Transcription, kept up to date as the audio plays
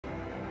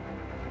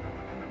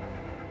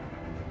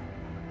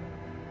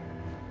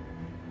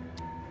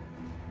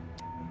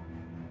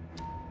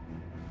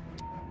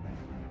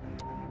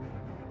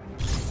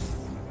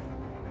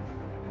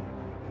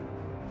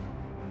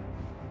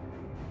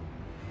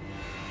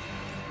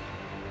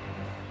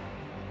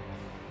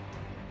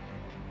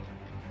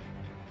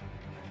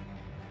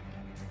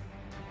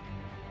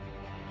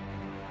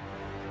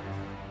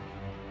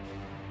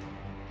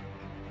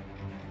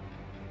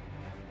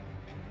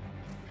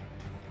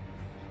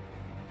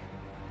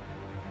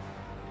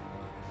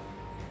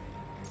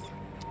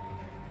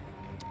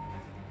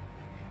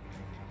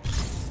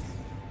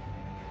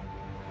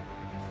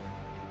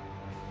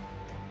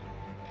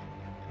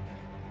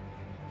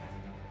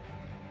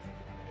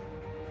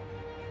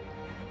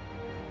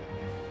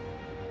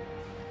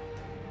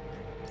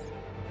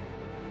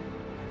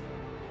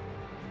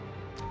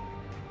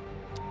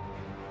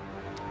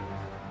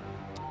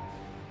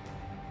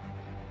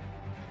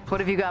What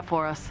have you got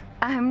for us?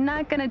 I'm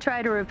not gonna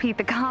try to repeat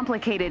the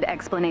complicated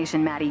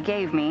explanation Maddie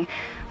gave me.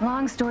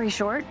 Long story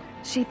short,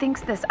 she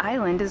thinks this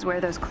island is where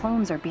those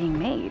clones are being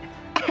made.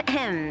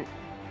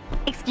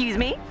 Excuse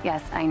me?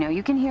 Yes, I know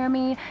you can hear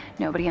me.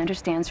 Nobody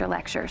understands your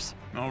lectures.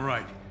 All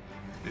right.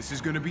 This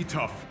is gonna be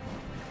tough.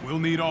 We'll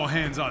need all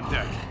hands on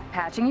deck.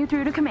 Patching you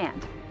through to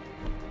command.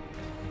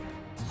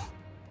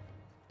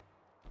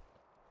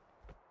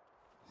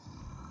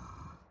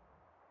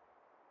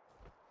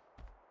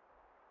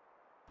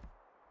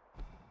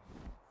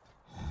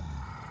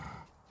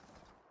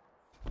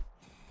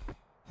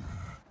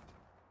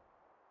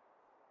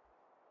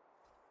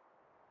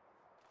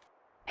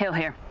 Hale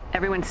here.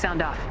 Everyone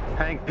sound off.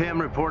 Hank Pym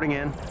reporting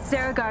in.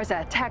 Sarah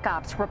Garza, Tech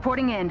Ops,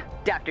 reporting in.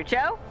 Dr.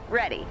 Cho,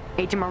 ready.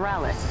 Agent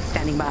Morales,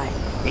 standing by.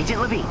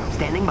 Agent Levine,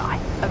 standing by.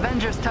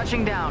 Avengers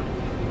touching down.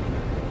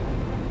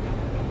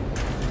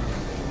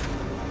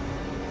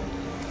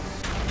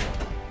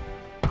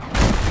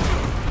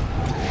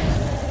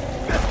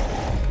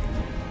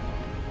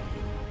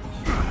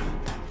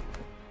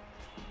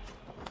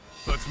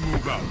 Let's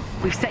move out.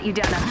 We've set you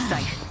down out of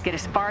sight. Get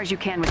as far as you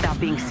can without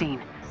being seen.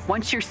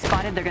 Once you're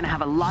spotted, they're gonna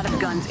have a lot of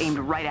guns aimed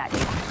right at you.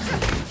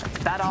 That's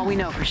about all we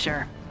know for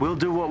sure. We'll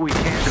do what we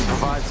can to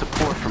provide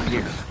support from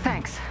here.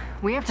 Thanks.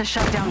 We have to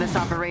shut down this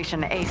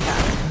operation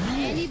ASAP.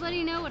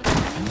 Anybody know what a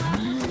hunting lab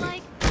looks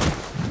like?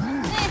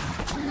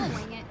 We'll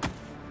wing it.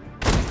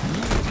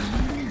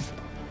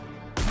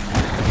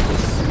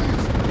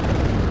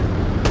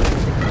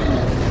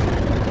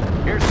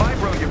 Here's my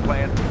brilliant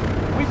plan.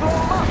 We blow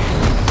them up.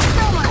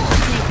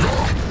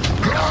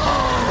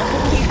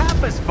 Only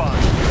half as fun.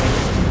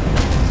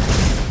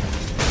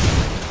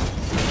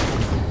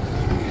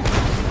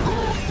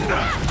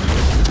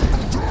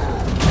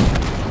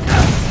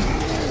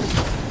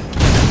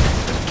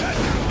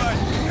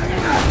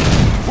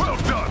 Well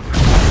done!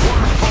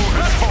 Wonderful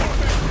effort!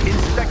 In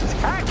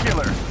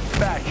spectacular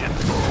fashion.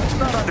 Let's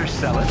not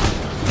undersell it.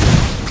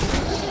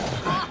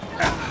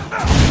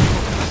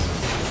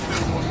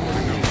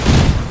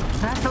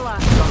 That's the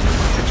last of them.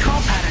 The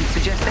troll patterns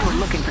suggest they were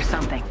looking for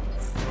something.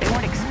 They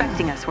weren't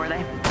expecting us, were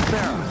they?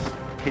 Sarah,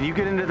 can you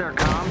get into their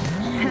comms?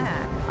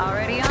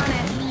 Already on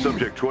it.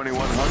 Subject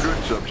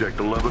 2100, subject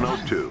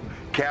 1102.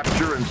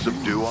 Capture and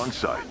subdue on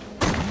sight.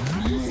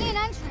 See an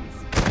entrance.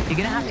 You're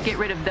gonna have to get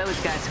rid of those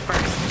guys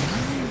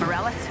first.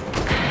 Morales?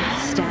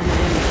 Stand in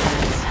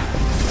defense.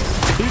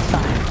 These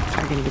five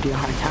are gonna give you a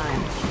hard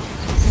time.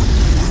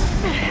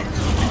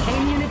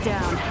 Aim unit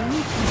down.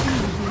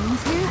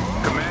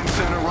 Command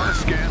center, run a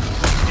scan.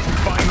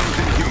 Find those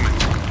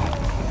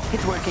Inhumans.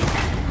 It's working.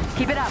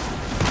 Keep it up.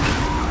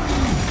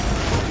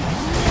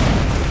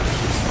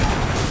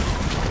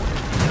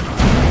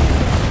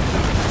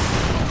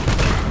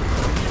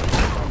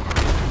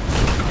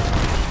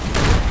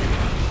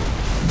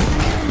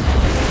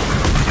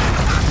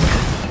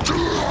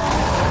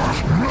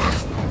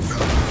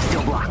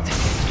 Still blocked.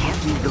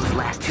 Can't leave those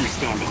last two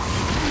standing.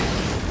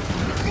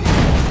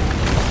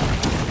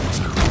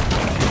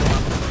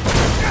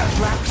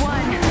 Last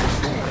one.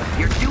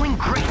 You're doing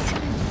great.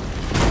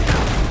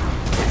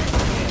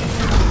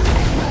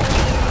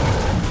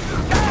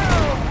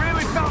 Oh,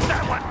 really felt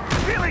that one.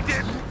 Really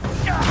did.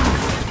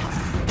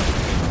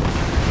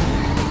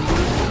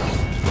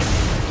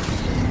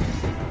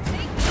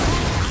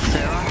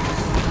 Sarah,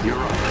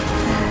 you're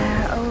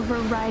up.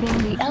 Overriding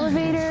the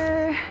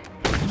elevator.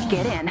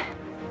 Get in.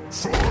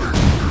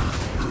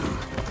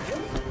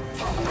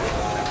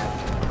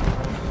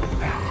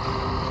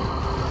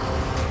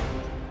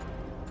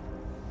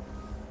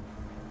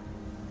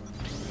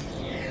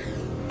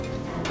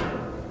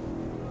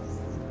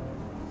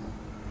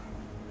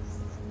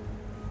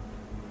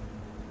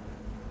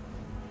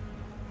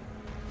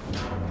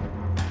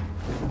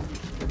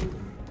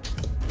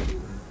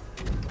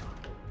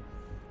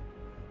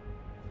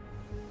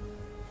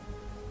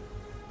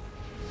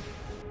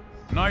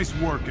 Nice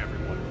work,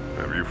 everyone.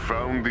 Have you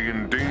found the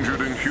endangered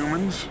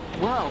Inhumans?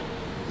 Whoa.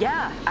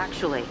 Yeah,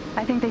 actually.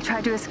 I think they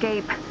tried to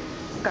escape.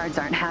 Guards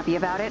aren't happy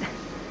about it.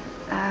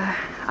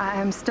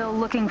 I'm still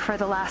looking for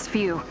the last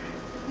few.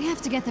 We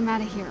have to get them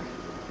out of here.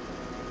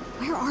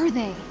 Where are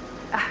they?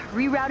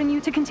 Rerouting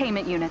you to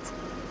containment units.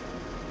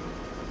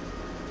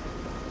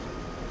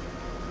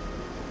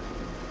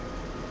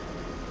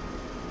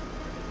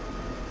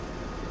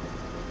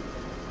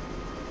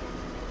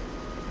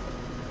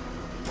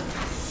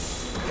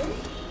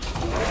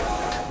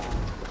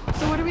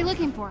 So what are we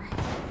looking for?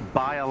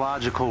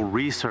 Biological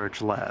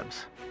research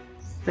labs.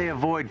 They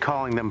avoid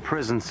calling them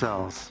prison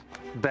cells.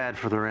 Bad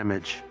for their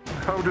image.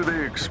 How do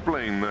they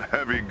explain the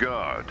heavy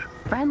guard?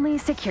 Friendly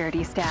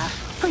security staff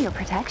for your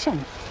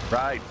protection.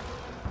 Right.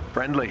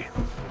 Friendly.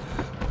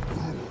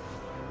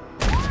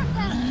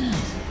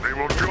 They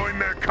will join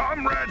their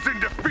comrades in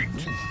defeat!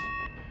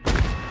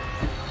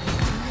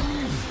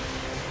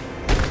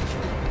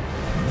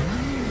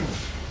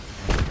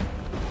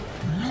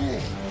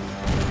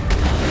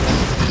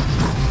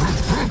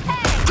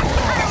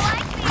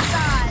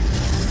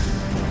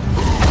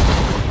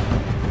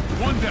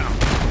 One down.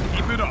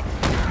 Keep it up.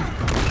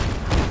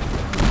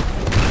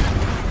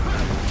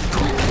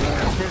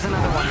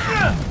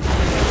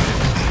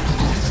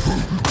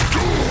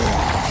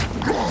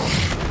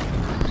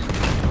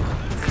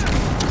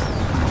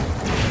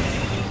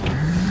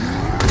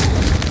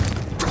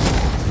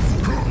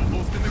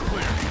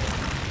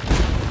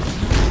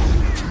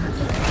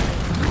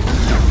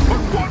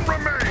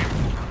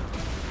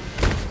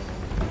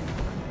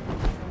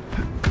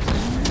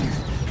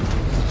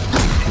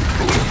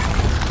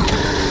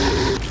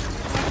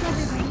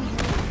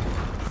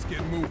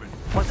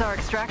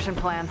 action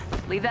plan.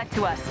 Leave that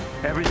to us.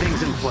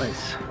 Everything's in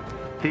place.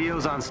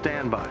 Theo's on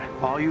standby.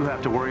 All you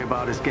have to worry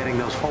about is getting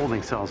those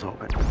holding cells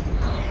open.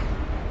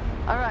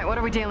 All right, what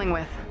are we dealing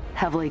with?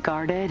 Heavily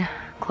guarded,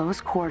 close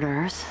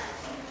quarters.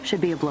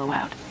 Should be a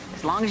blowout.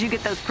 As long as you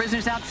get those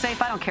prisoners out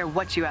safe, I don't care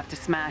what you have to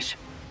smash.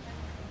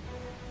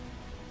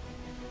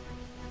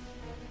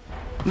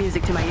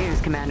 Music to my ears,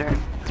 Commander.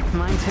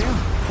 Mine too.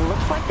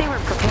 Looks like they were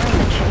preparing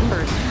the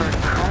chambers for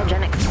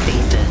cryogenic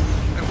stasis.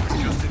 And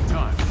we're just in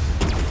time.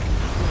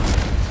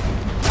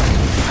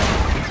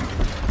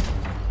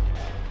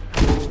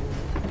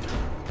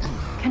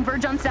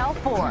 Converge on cell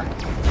 4.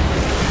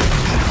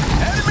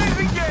 Enemies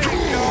engaged!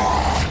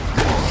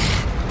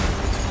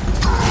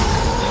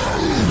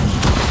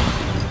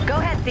 Go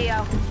ahead,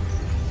 Theo.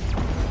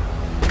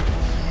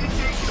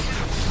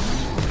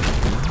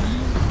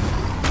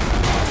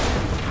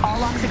 All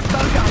locks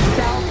exposed on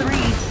cell 3.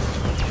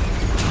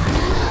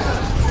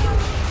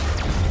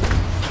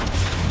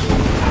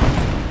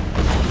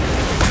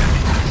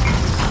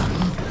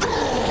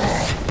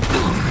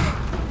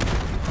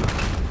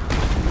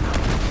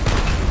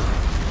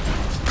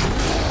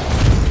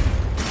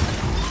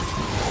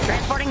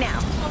 Transporting now.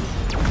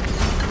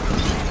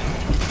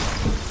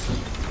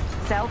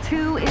 Cell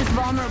 2 is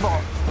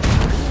vulnerable.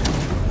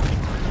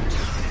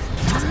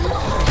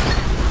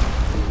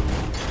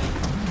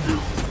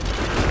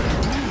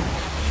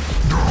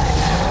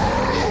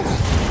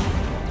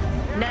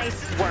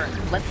 Nice work.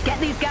 Let's get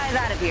these guys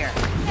out of here.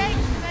 Thanks,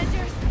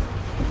 Avengers.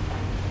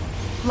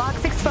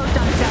 Locks exposed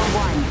on cell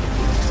 1.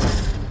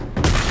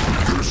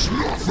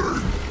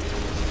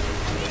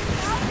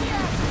 Out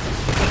here.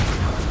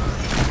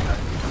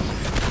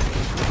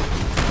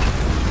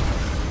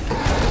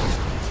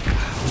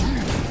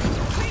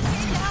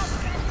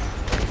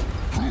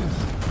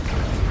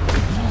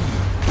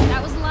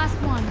 That was the last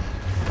one.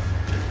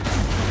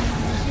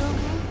 You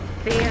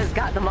okay? Theo's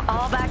got them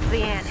all back to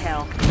the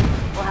anthill.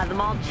 We'll have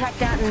them all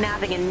checked out and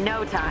napping in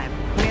no time.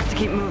 We have to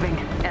keep moving.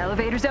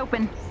 Elevator's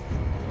open.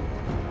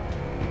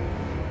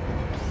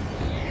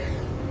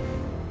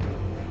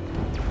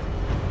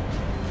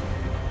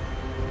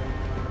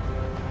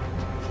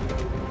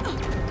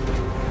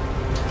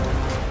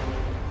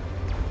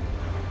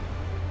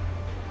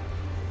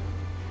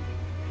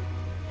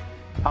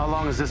 How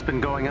long has this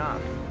been going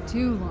on?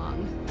 Too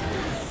long.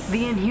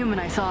 The Inhuman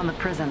I saw in the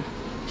prison.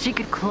 She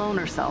could clone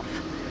herself.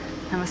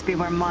 That must be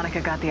where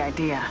Monica got the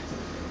idea.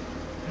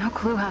 No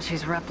clue how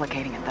she's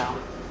replicating it, though.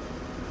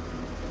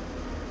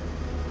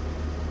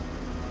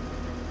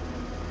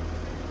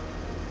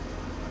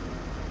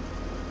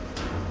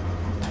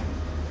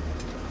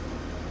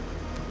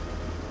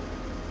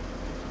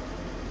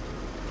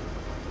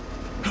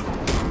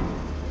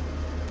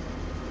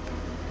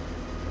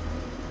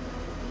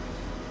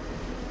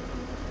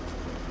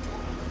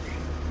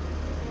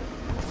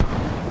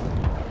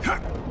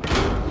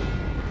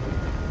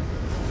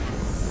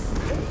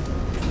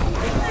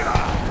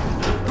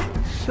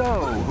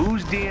 So,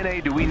 whose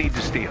DNA do we need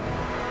to steal?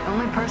 The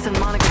only person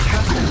Monica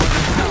trusted was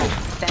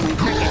herself. Then we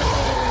trick it.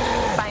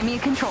 Find me a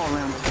control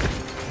room.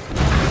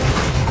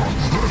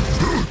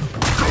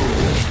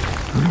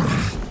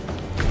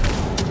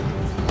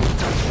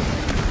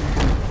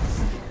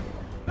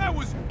 That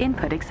was...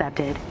 Input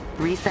accepted.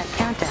 Reset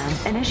countdown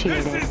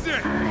initiated. This is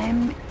it!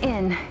 I'm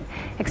in.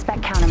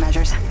 Expect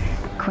countermeasures.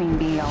 Queen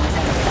Bee always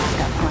has a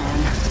backup plan.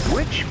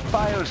 Which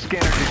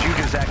bioscanner did you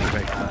just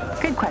activate?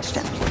 Good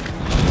question.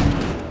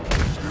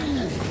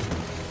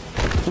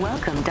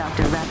 Welcome,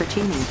 Dr.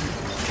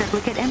 Rappaccini.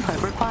 Triplicate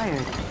input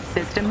required.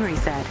 System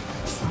reset.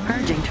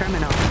 Purging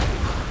terminal.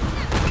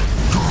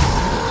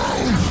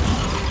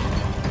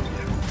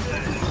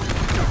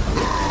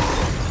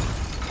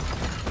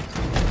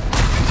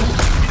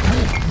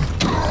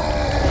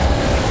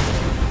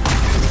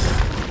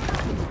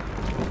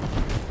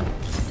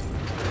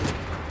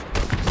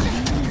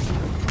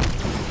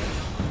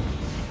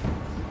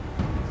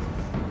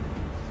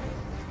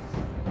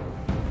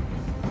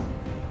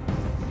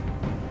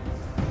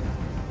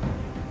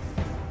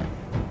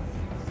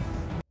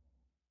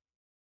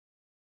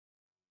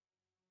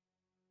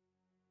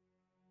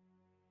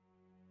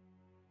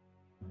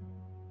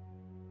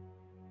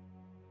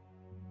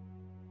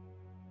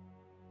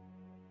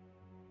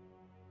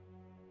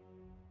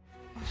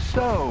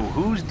 So,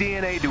 whose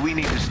DNA do we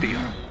need to steal?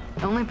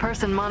 The only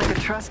person Monica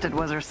trusted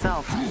was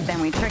herself.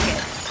 Then we trick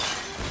it.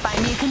 Find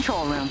me a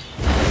control room.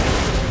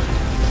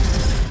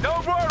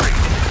 Don't worry!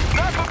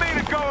 Enough for me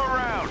to go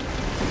around!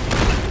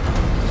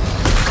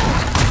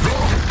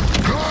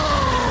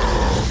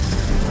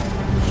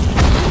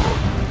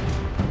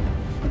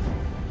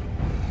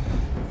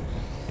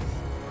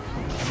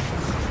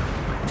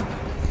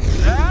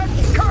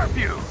 That's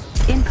curfew!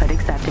 Input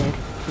accepted.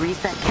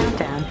 Reset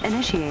countdown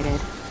initiated.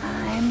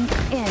 I'm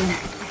in.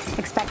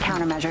 Expect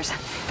countermeasures.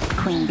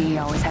 Queen Bee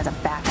always has a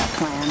backup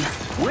plan.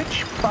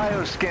 Which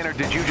bioscanner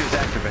did you just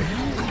activate?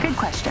 Good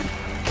question.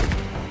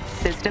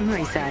 System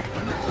reset.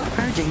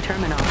 Purging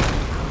terminal.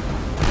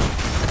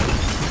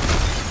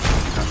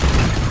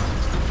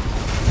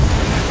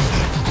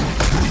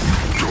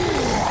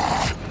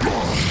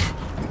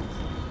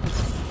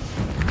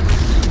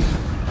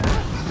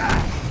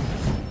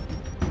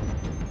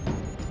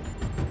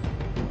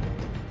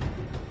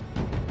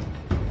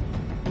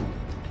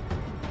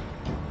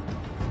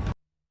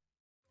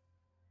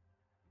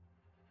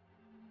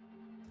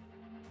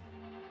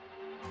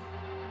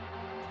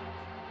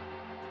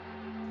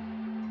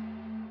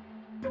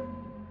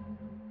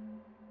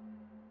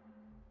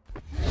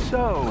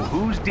 So,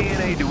 whose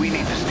DNA do we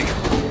need to steal?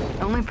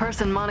 Only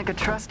person Monica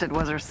trusted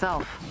was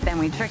herself. Then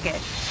we trick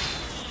it.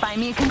 Find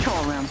me a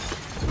control room.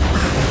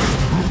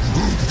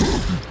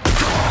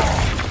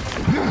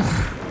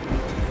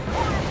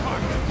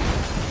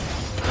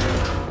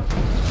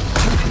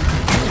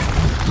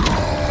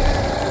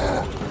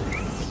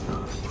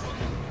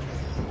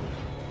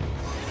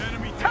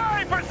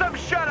 Time for some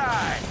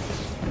shut-eye!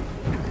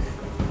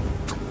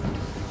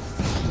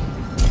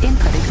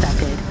 Input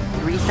accepted.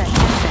 Reset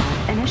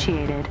countdown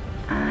initiated.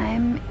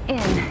 I'm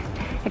in.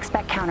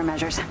 Expect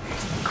countermeasures.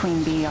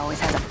 Queen Bee always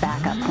has a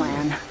backup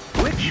plan.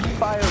 Which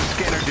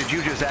bioscanner did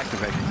you just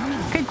activate?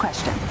 Good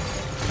question.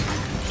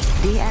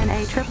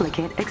 DNA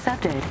triplicate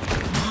accepted.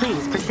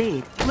 Please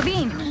proceed.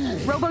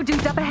 Levine,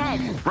 Robo-Dude's up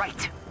ahead.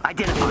 Right.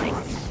 Identifying.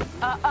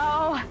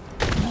 Uh-oh.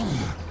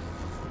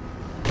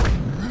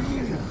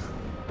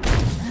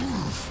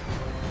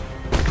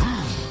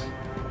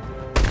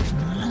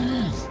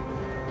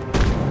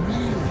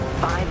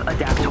 5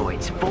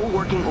 adaptoids. Full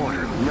working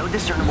order. No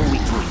discernible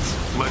weak points.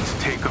 Let's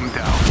take them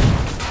down.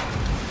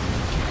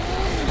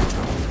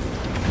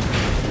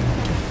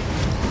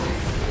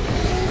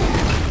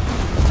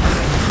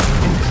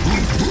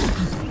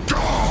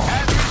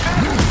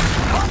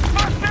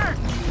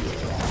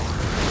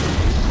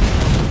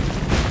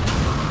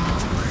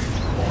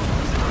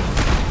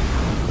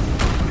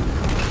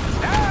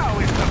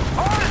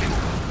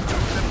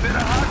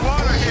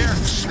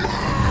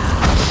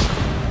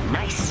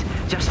 Nice.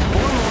 Just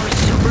 4 more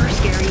super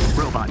scary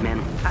robot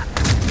men.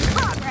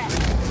 Progress.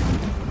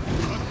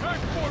 Attack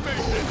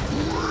formation!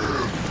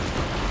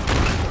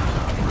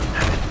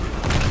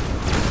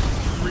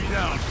 3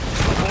 down.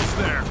 Almost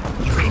there.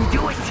 You can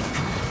do it!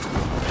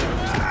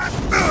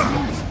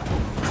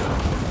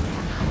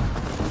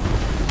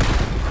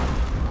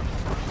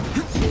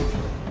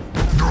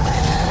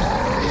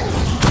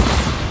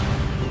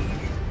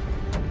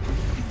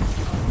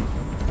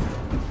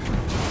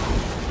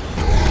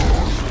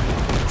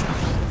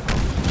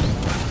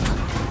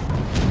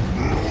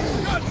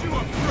 Got you a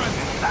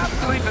present! Stop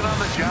sleeping on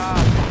the job.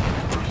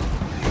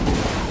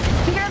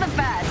 You're the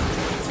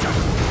best.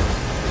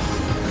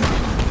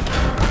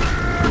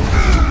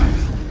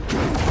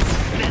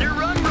 Better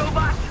run,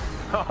 robot!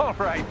 All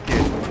right,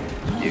 kid.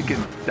 You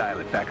can dial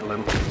it back a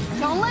little.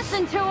 Don't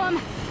listen to him.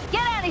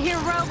 Get out of here,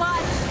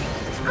 robot.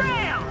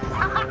 Scram!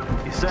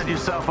 You set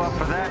yourself up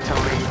for that,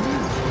 Tony.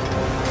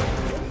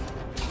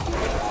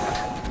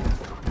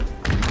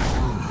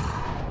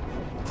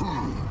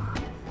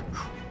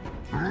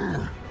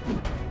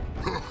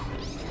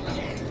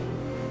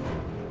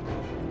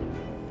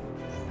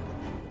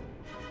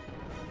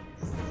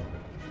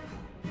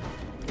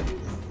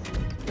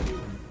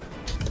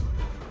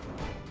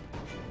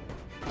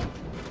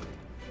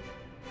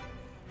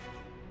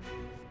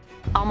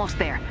 Almost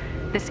there.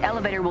 This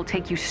elevator will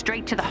take you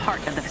straight to the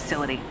heart of the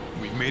facility.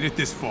 We've made it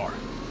this far.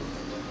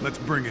 Let's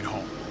bring it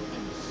home.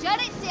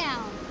 Shut it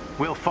down.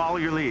 We'll follow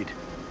your lead.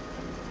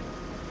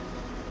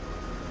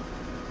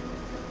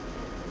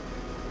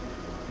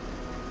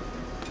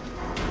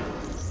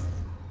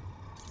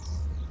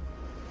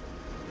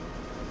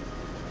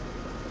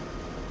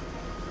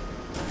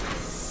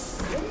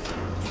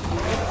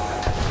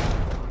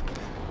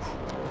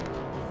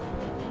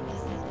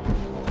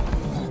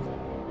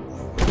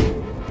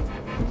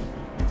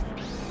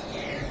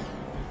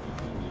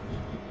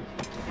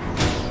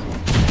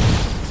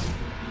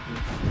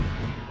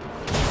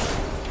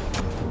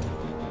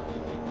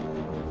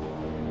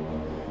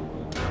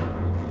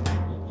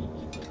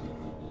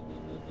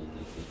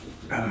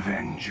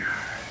 Avengers.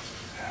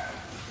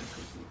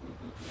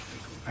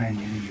 I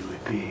knew you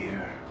would be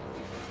here.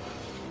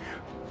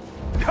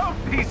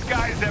 Don't these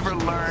guys ever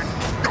learn?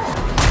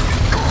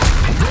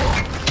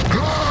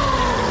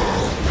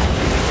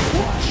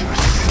 Watch your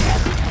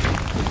step.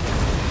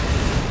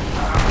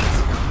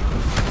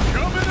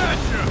 Coming at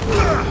you!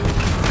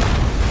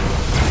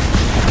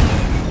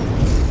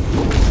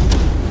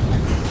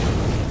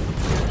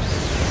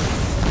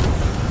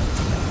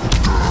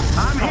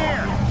 I'm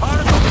here!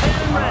 Particle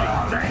cannon ready!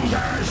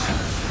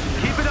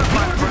 Keep it up,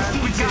 my friend.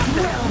 We got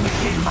this.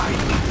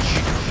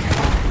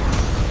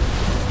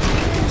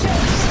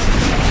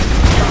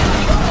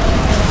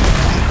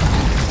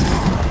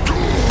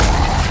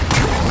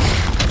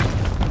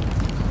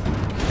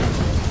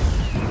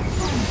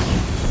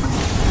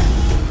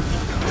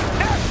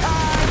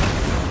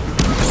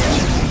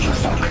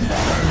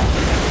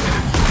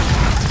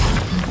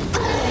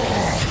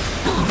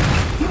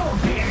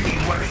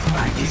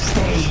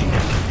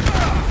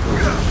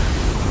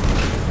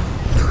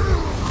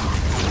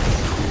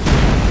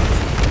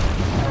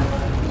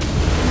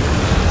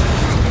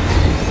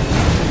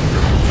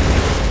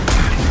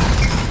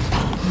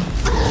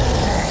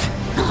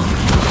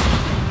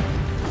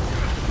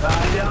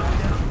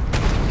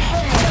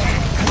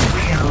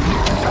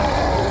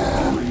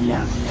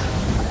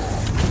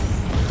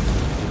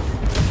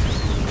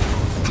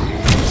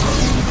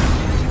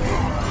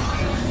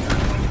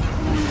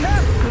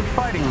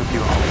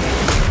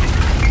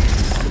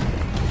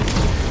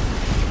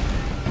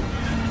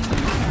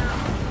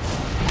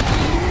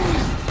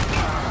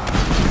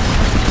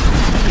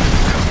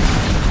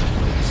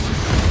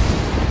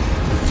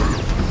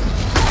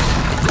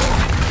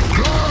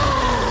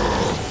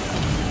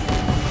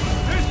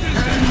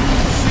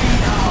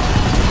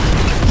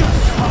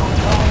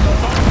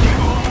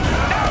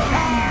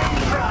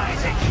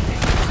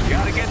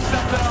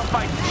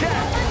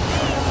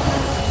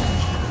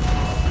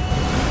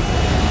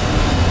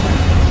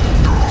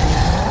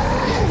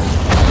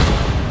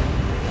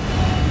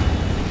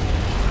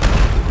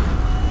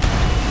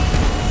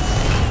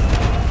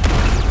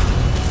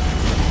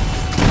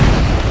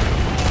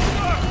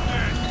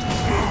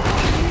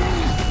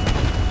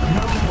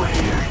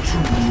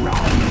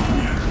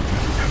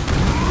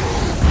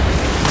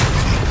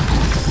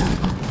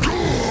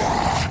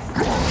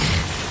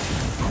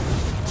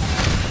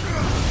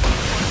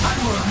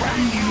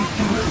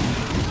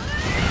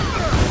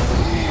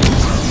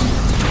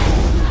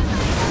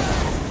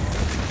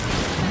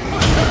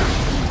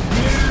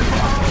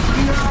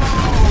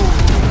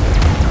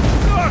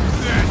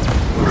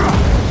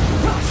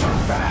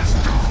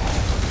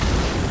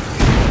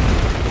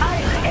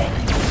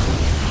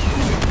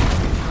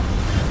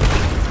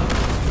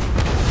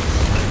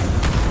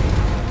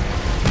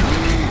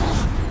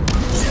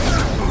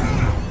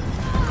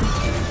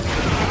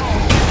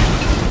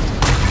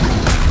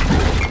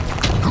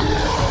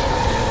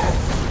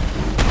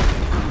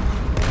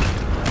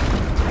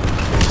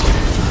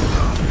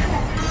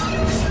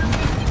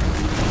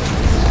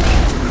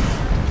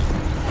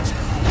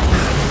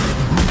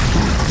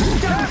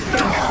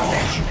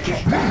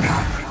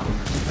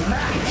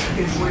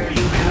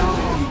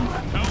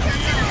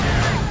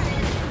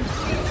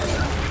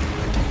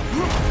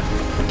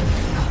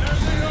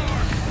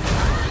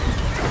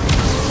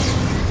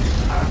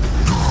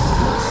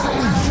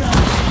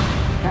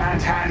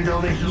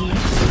 handle the heat?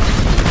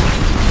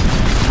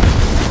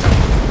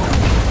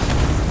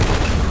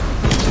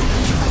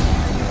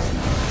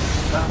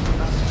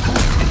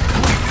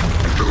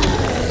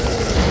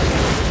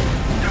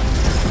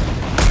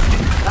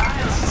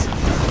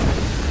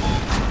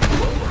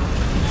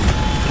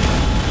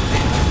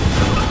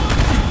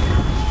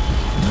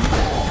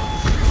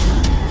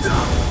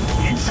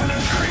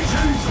 Insolent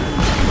cretins!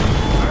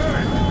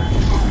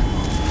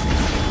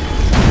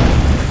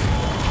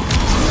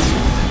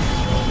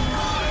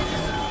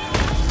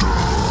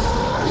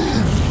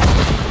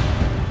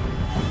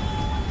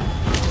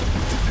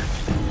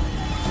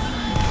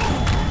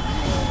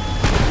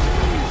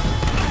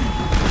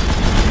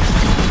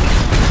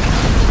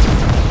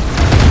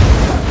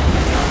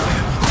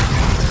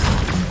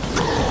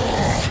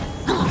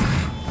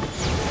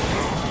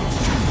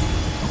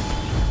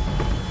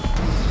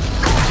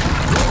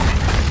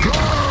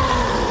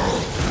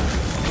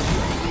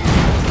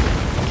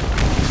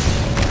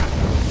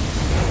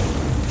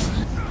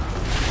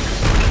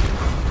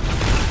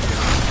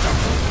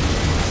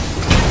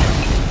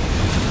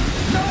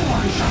 No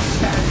one shall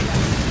stand.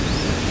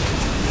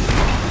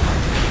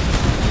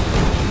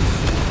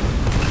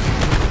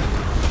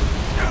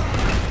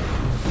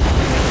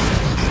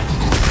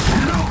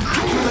 Look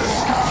to the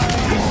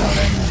skies,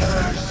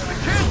 Avengers!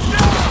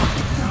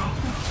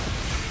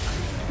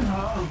 No!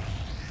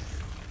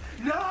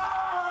 No!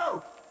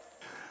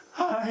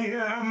 I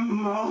am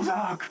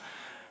MODOK.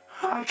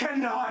 I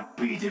cannot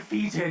be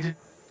defeated.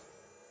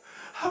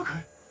 How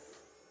could...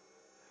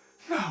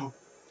 No.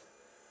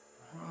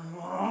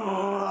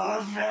 Oh,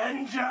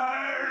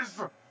 Avengers!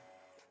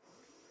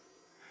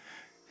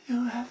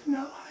 You have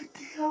no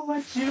idea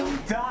what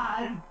you've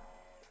done.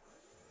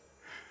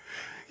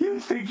 You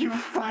think you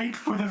fight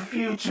for the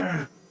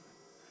future,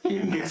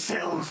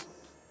 imbeciles.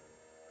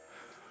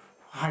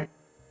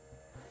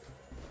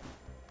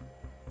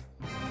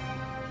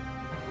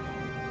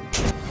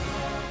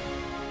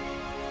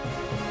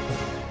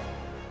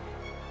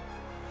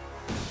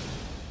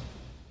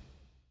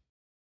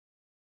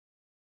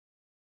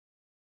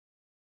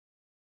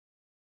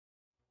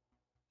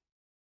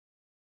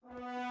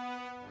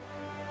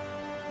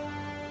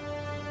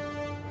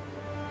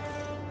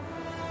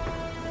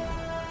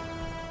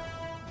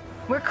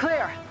 We're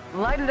clear.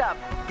 Light it up.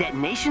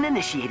 Detonation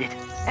initiated.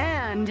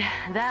 And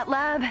that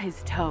lab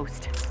is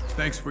toast.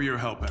 Thanks for your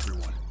help,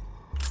 everyone.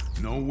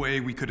 No way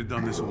we could have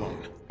done this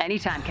alone.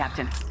 Anytime,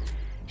 Captain.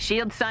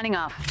 Shield signing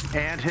off.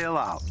 Anthill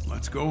out.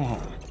 Let's go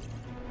home.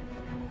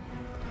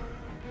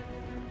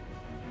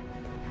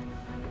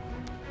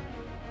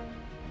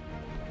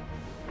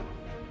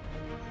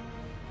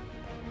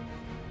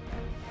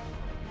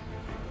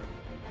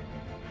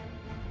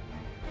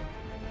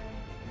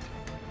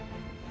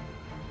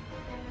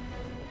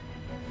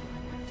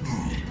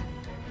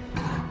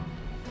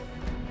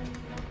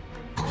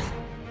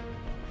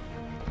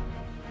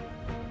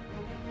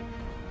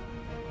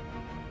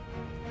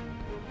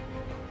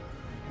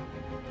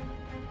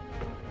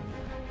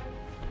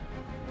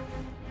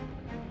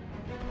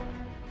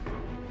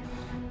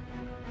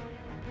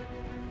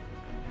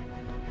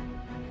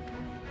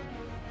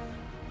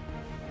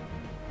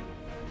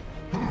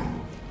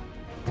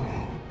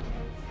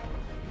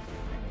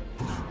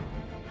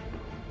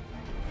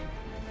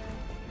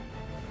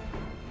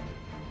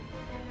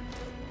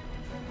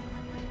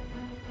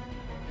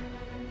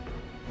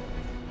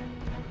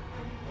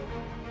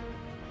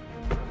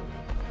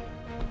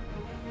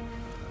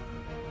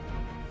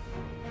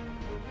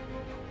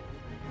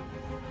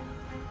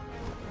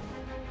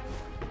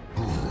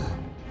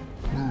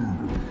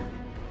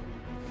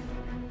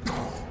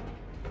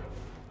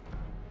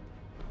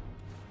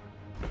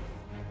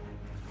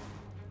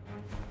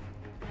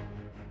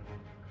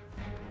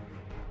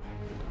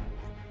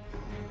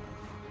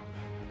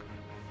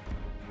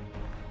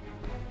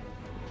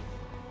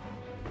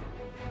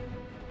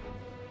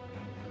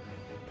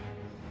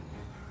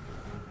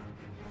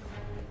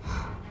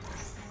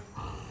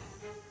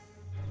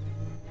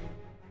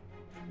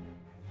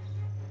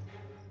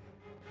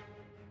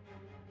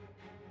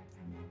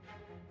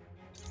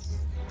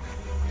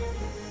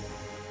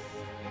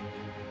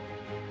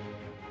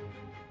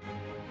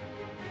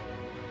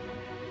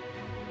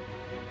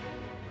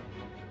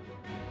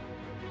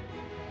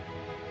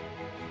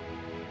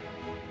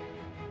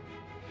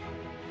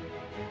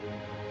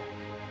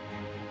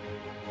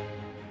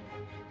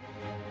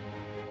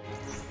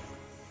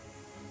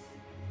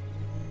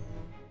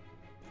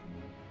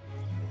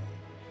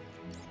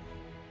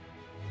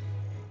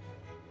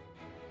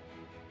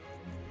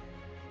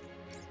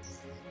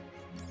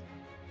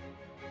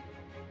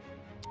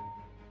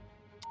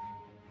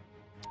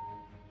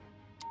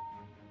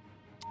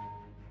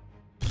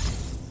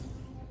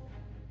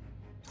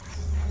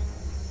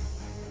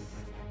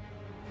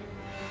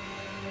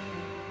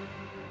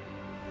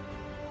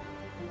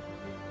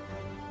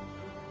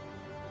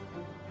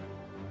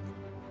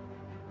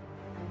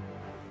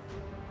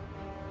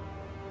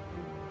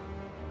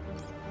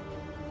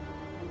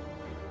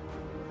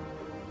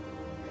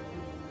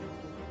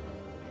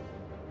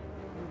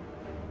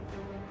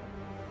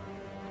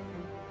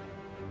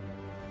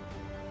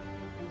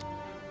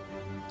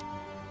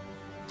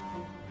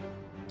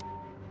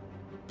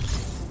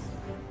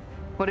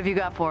 What have you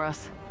got for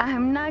us?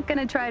 I'm not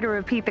gonna try to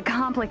repeat the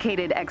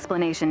complicated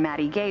explanation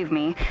Maddie gave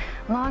me.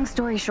 Long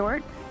story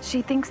short,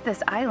 she thinks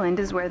this island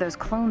is where those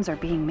clones are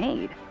being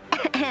made.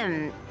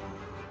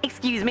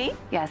 Excuse me?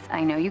 Yes,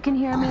 I know you can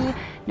hear me.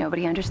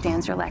 Nobody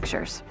understands your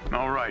lectures.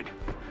 All right.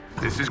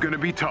 This is gonna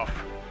be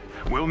tough.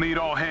 We'll need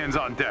all hands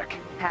on deck.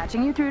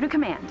 Patching you through to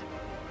command.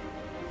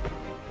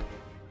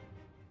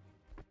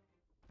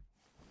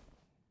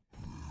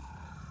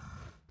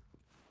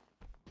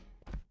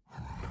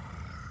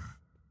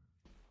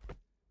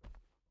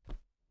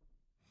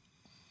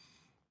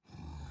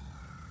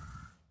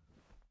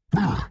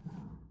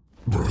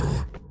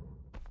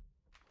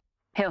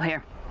 Hale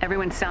here.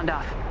 Everyone sound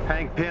off.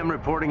 Hank Pym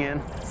reporting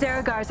in.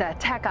 Sarah Garza,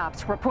 Tech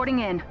Ops, reporting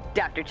in.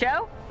 Dr.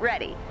 Cho,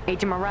 ready.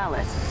 Agent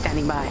Morales,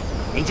 standing by.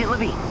 Agent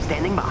Levine,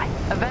 standing by.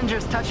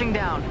 Avengers touching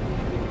down.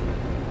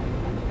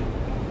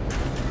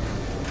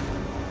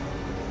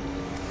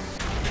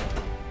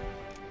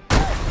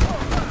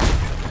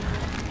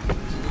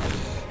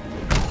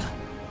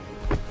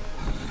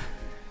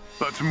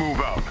 Let's move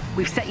out.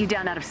 We've set you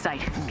down out of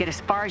sight. Get as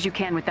far as you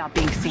can without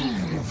being seen.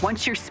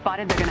 Once you're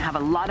spotted, they're gonna have a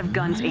lot of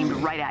guns aimed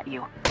right at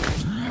you.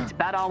 That's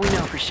about all we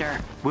know for sure.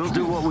 We'll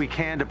do what we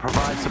can to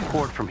provide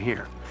support from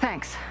here.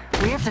 Thanks.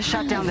 We have to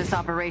shut down this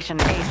operation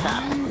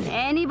ASAP.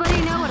 Anybody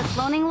know what a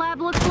cloning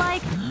lab looks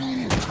like?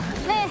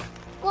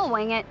 We'll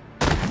wing it.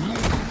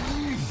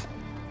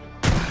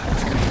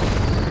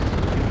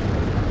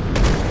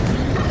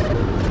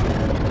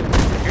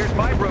 Here's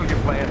my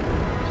brilliant plan.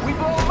 We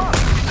blow him up.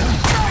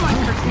 So much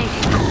for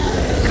sneaking.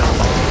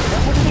 Come on,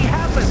 that wouldn't be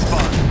half as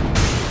fun.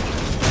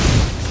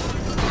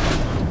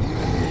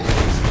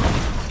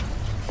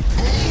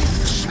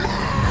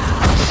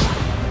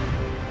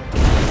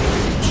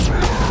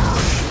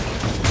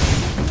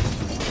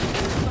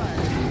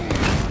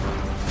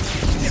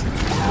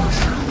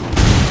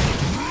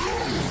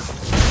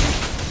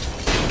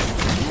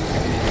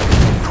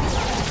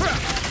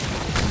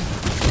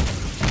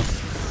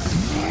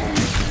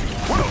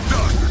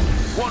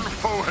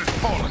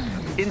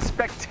 In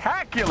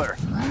spectacular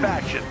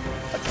fashion.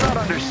 Let's not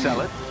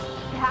undersell it.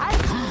 That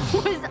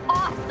was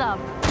awesome.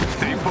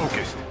 Stay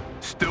focused.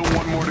 Still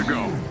one more to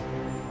go.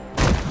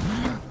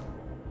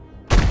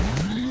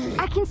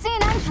 I can see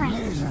an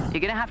entrance. You're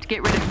gonna have to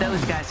get rid of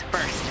those guys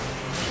first.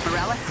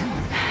 Morales?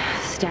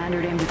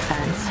 Standard aim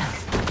defense.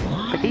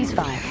 But these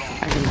five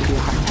are gonna give you a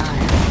hard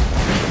time.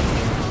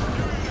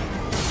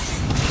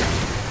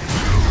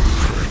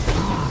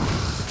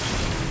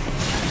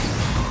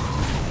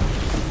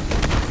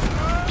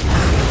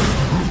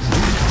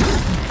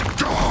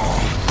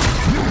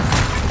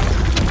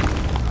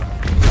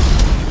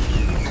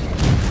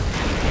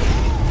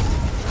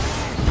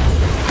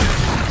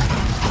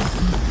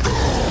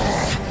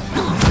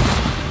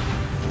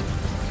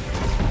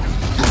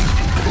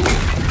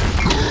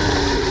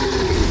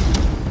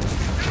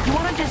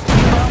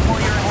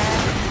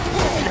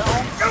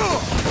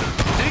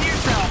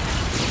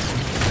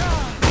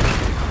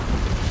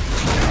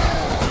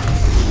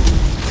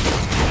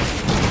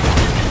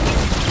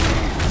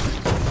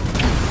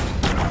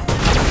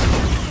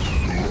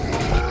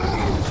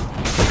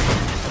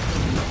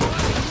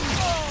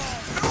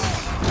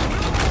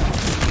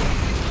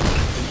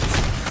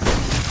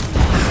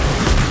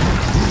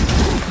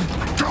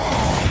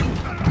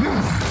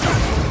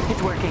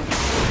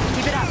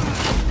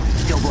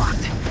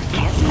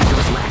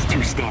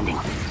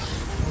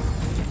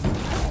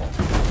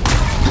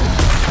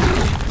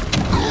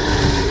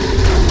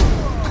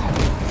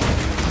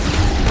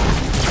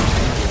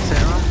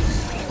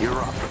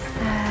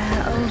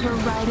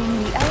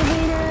 Overriding the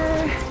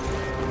elevator.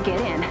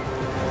 Get in.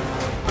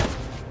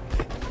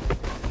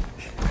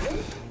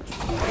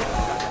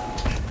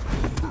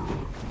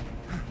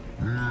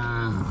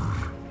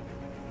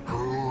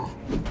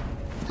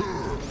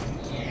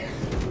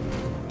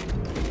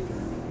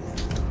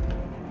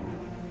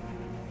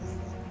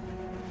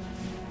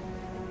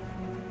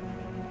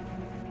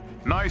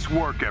 Nice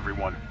work,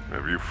 everyone.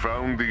 Have you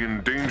found the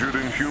endangered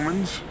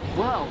Inhumans?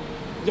 Whoa.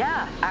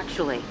 Yeah,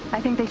 actually. I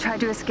think they tried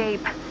to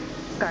escape.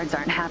 Guards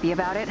aren't happy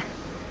about it.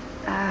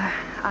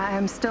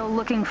 I'm still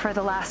looking for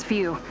the last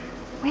few.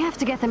 We have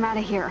to get them out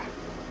of here.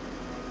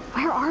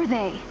 Where are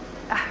they?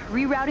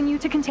 Rerouting you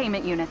to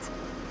containment units.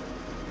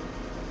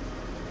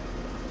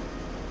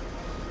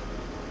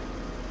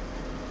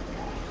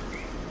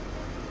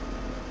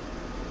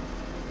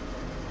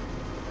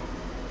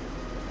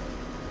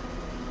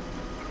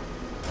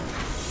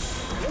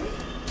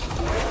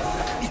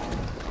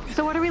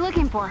 So what are we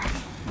looking for?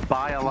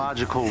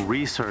 Biological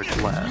research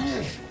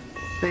labs.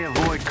 They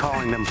avoid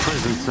calling them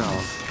prison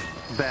cells.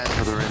 Bad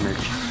for their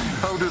image.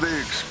 How do they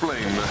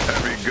explain the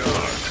heavy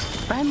guard?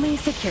 Friendly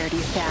security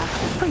staff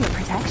for your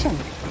protection.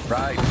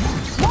 Right.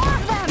 More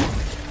of them!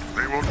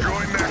 They will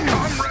join their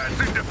comrades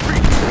in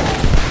defeat.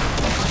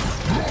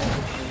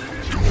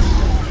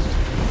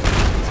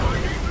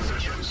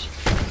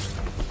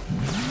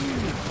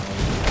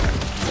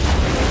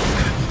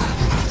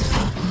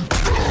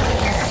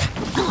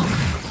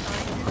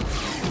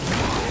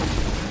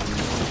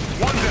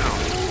 One down.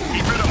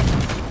 Keep it up.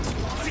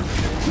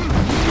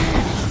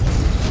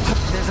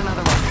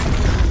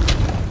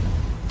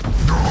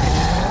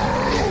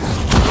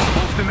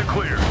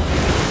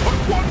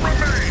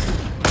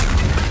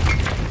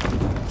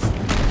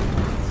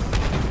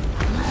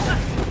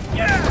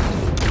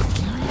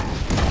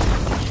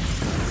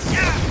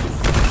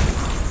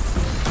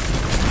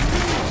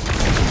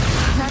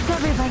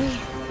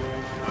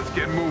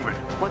 get moving.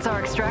 What's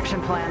our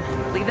extraction plan?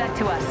 Leave that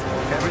to us.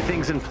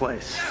 Everything's in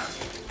place.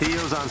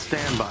 Theo's on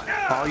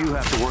standby. All you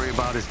have to worry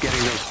about is getting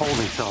those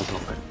holding cells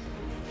open.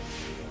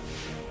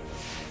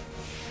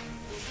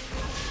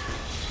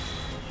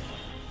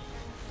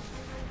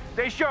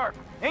 Stay sharp.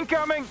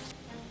 Incoming!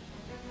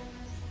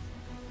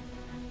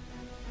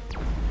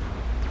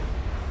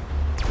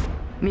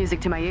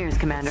 Music to my ears,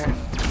 Commander.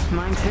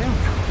 Mine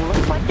too.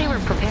 Looks like they were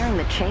preparing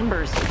the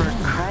chambers for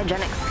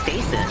cryogenic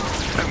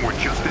stasis. And we're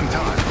just in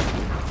time.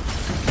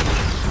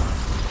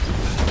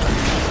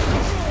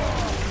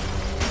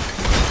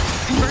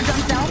 Converge on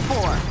cell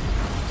 4.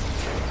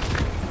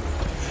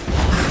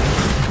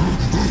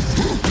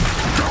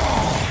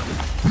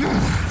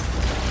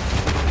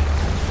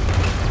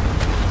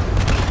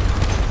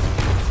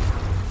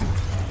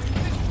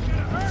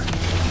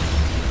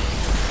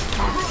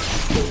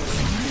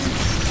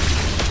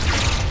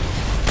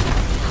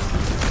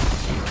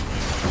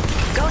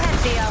 Go ahead,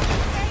 Theo.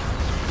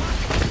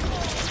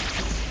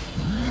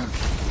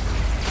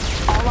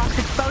 All locks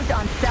exposed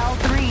on cell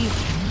 3.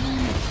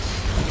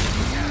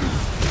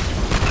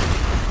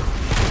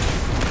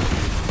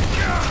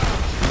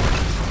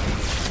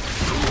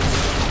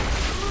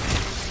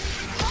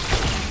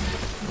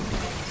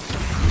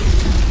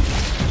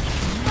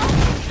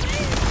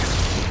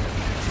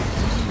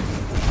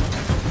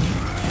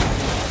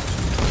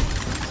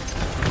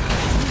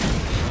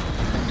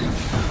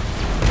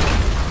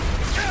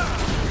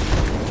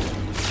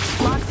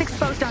 Locks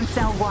exposed on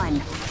cell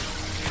 1.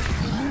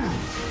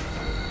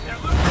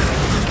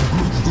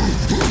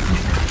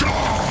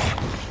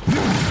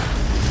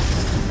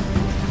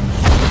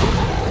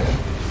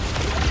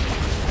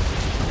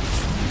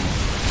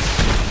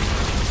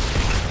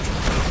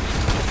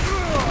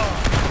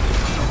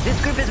 This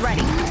group is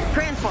ready.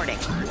 Transporting.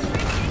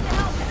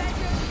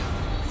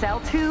 Cell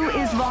 2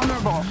 is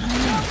vulnerable.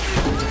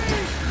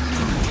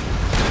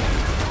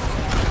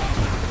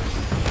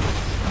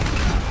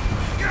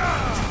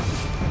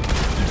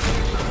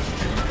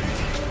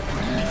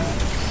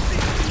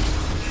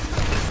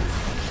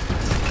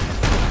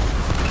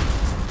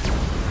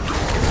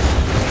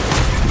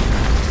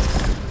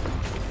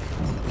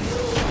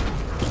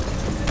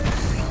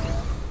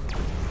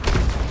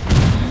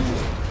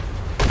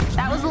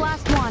 That was the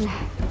last one.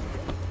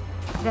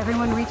 Did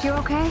everyone reach you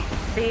okay?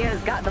 Theo's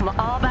got them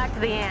all back to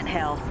the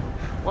anthill.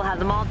 We'll have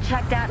them all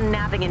checked out and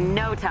napping in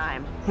no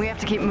time. We have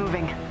to keep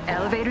moving.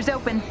 Elevator's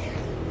open.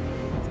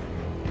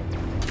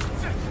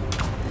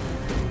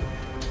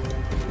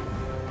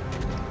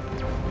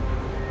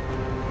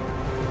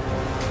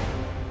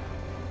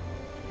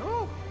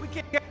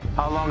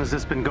 How long has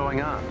this been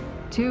going on?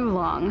 Too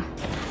long.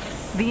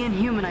 The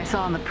Inhuman I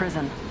saw in the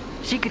prison.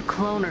 She could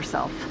clone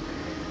herself.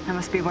 That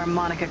must be where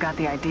Monica got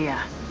the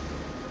idea.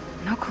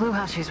 No clue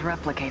how she's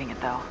replicating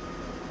it, though.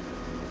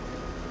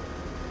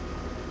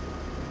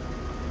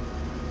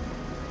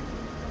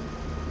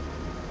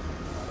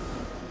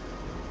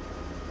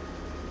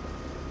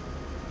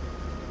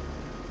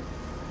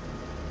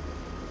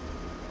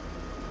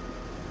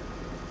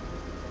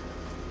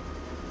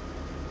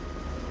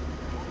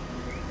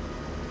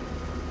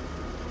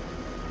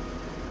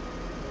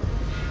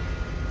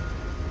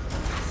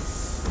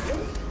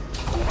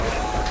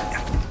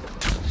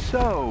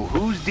 So,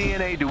 whose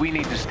DNA do we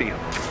need to steal?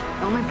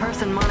 The only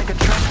person Monica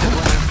trusted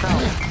was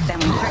herself. Then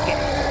we trick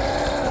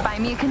it.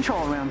 Find me a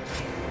control room.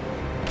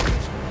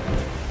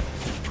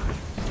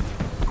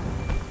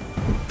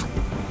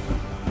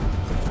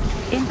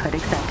 Input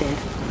accepted.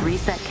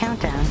 Reset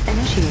countdown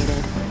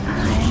initiated.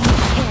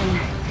 I'm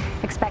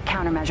in. Expect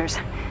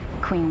countermeasures.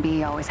 Queen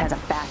Bee always has a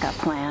backup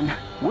plan.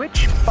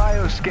 Which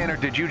bioscanner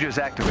did you just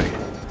activate?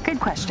 Good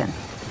question.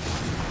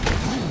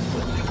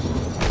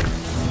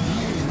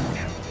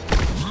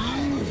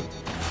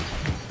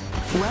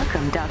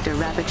 Welcome, Dr.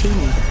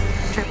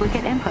 Rappaccini.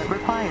 Triplicate input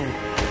required.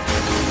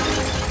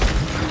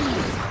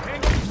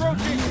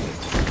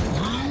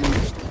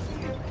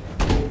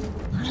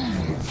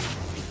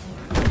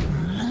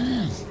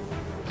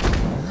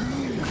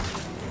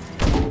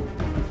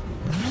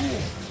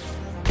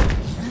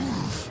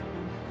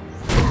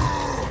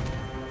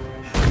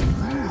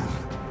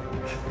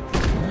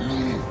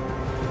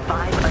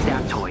 Five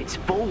adaptoids,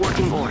 full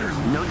working order,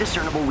 no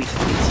discernible weak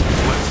points.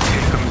 Let's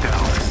take them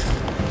down.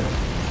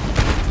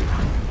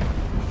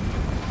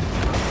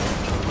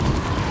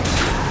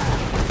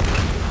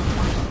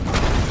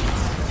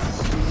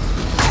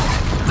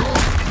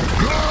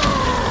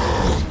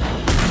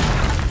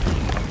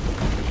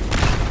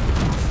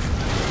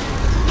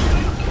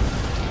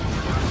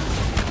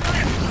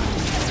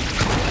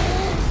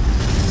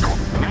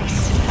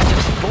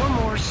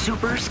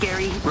 Super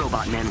scary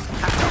robot men.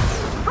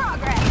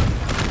 Progress!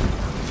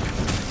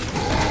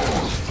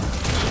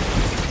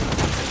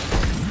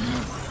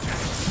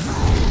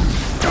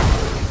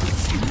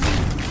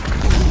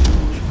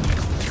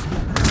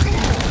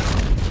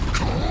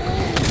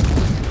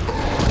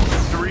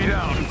 Three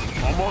down.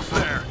 Almost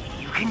there.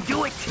 You can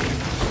do it!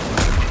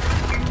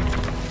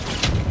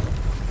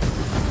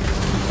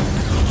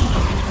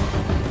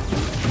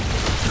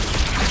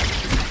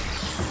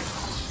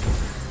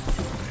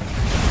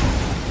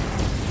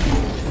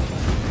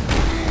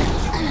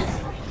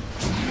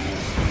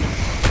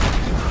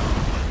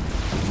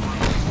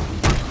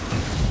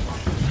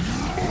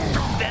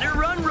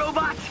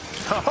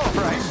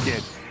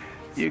 kid.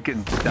 You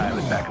can dial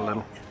it back a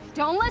little.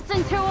 Don't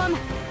listen to him.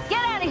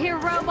 Get out of here,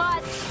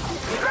 robot.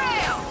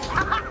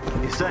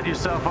 You set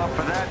yourself up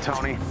for that,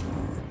 Tony.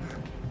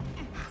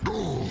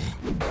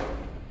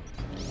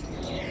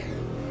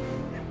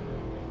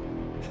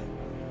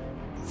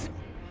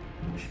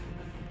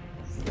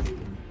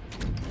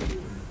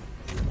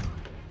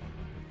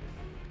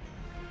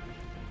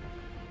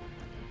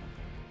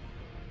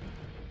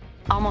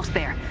 Almost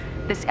there.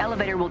 This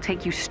elevator will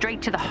take you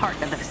straight to the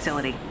heart of the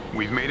facility.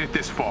 We've made it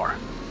this far.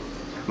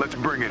 Let's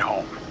bring it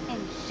home.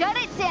 And shut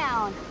it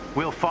down.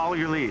 We'll follow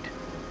your lead.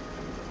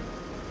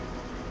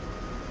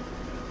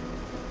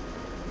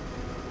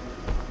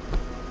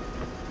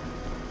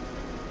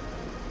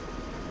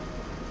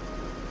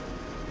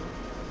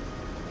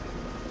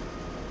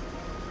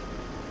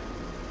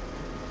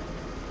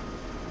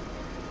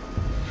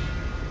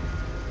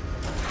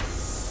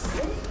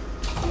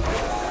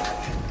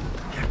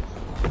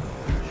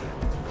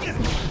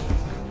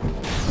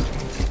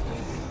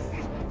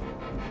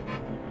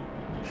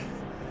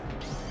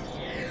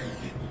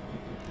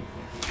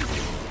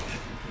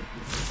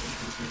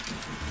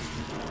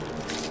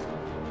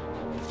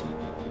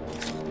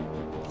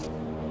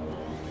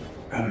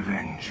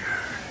 Avengers.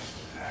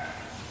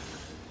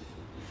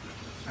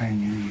 I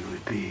knew you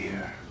would be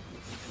here.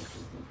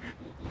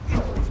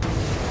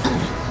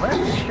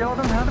 Let's show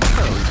them how the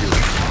pros do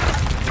it.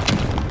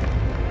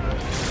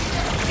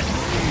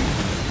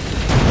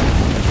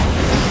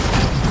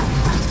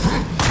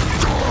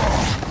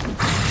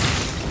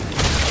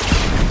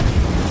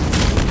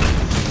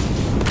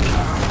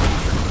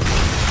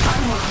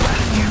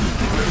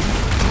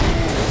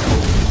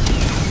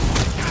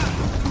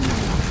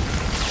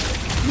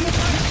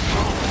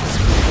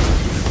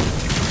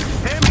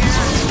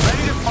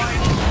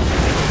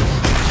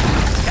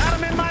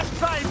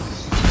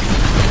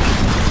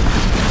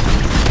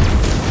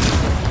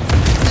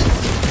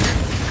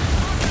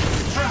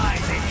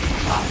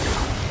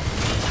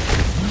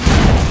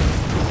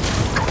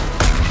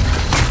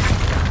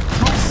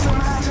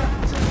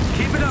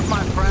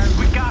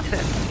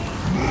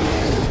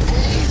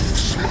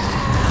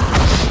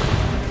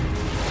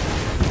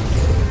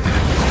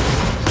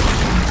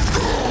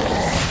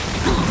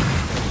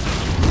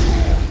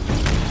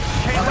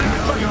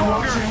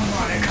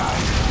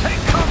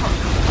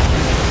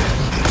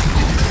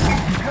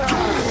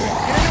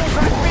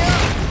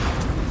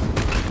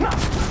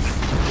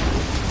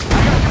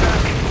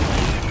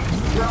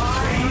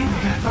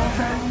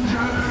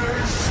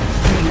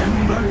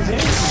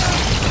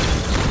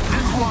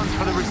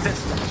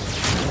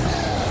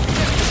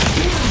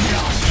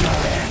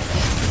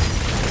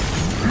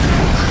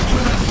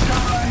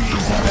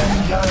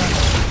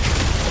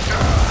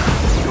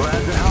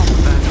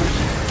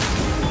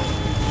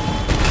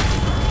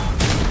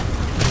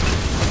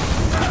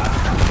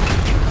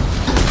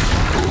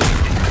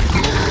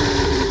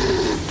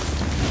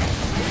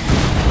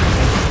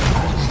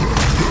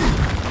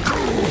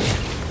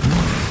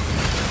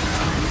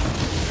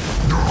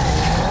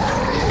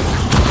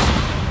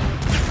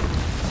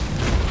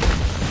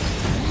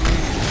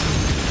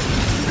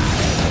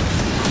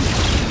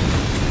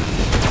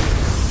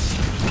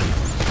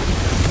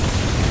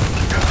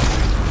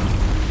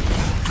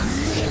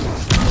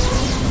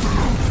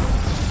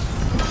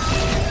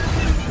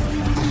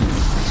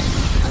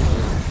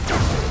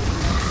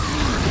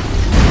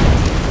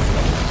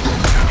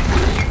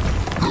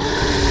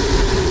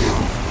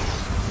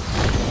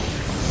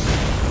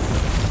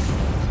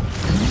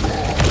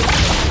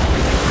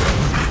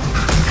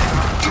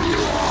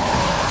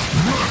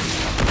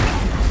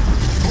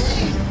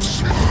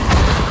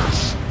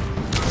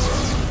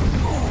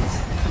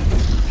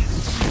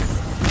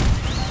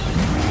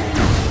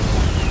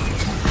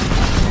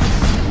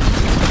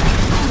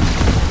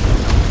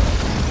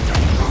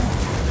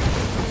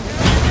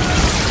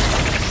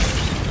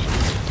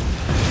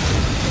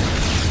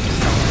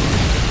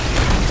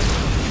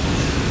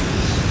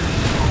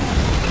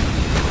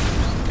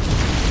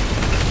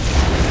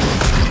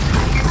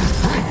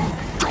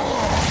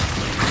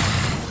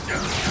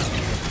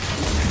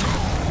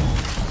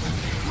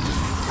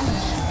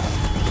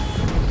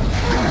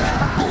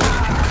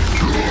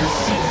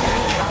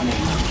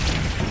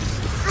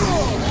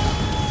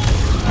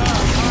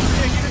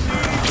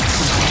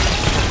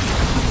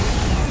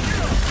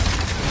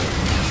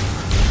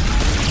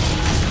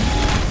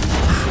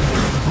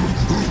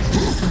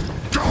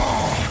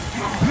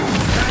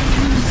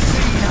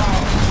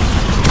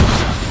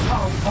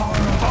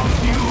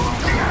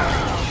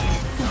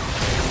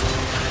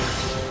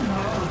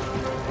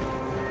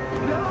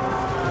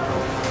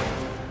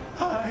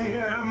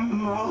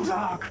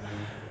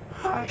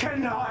 I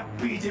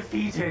cannot be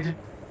defeated.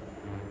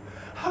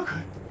 How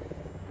could...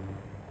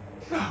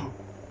 No.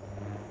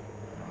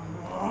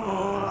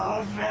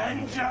 Oh,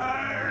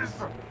 Avengers!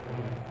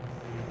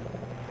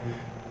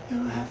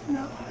 You have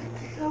no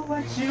idea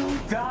what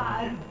you've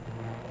done.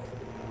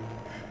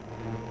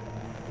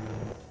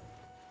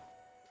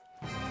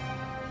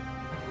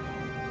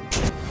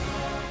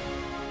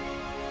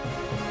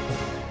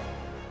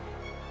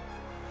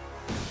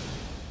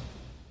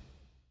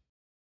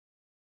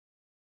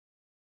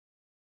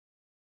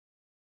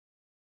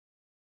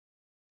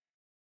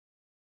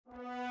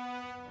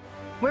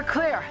 We're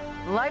clear.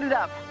 Light it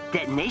up.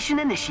 Detonation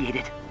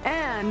initiated.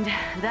 And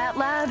that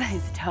lab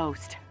is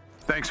toast.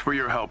 Thanks for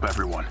your help,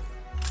 everyone.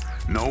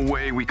 No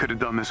way we could have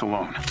done this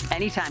alone.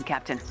 Anytime,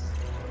 Captain.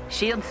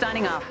 Shield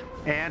signing off.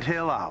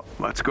 Anthill out.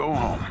 Let's go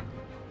home.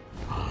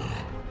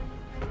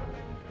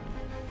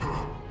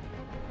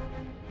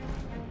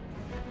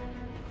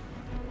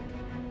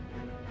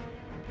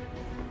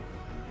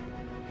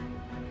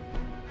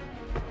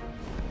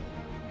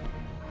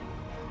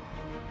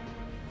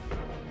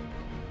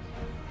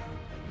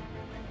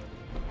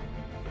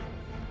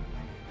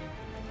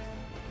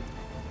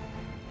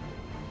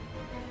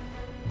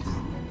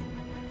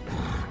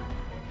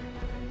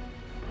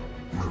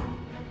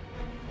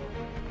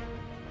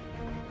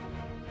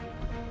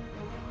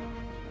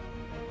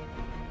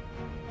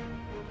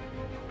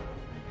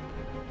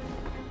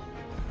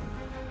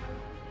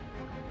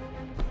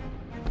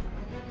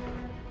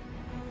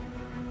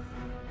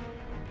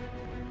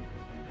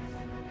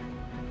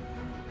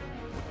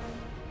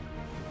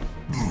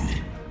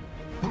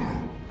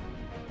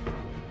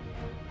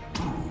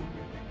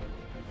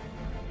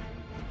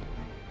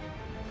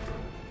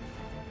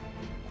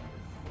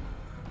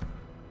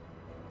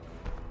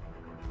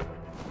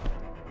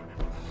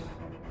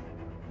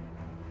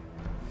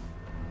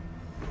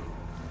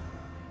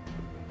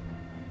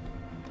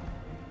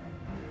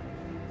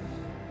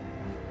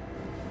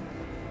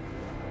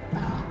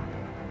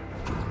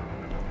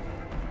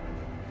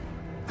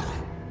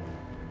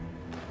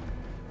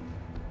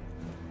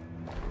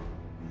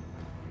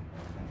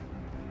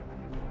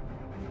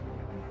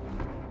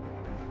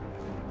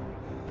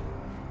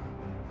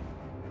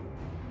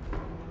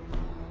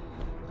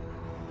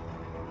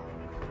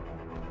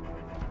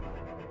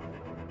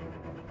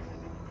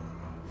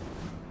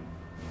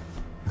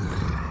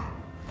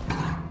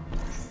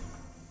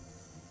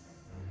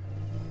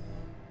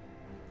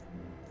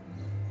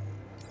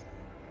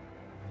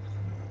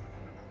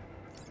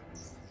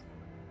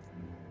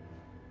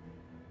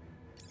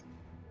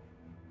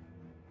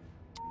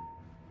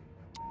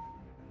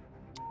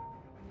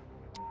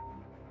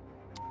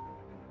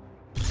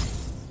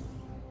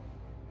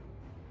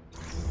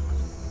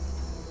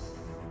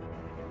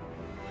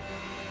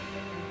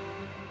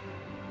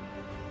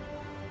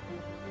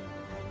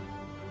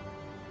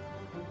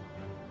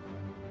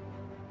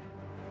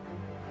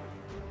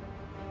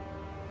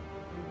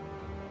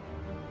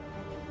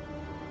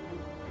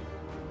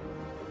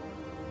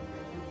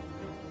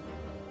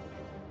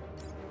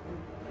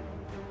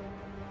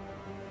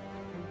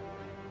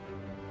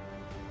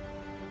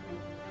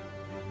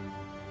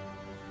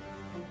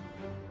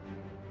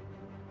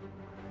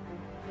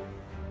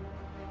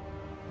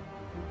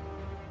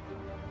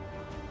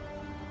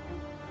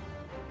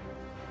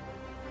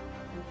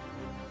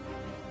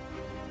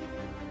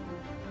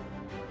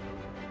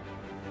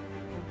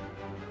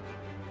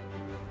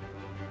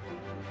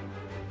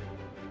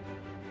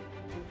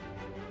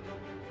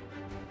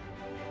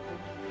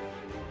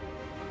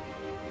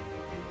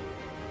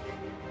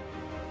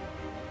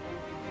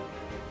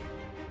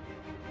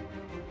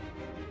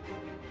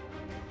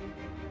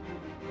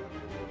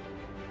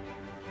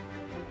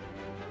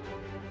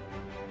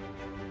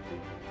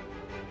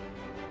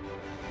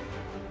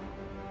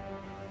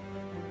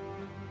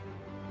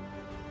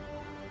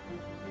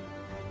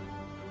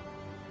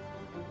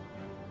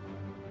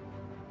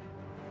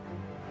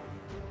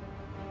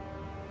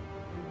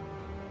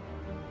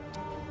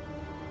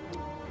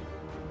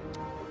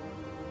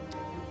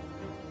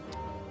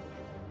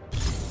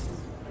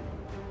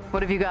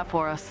 What have you got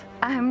for us?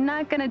 I'm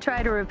not gonna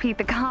try to repeat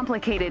the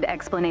complicated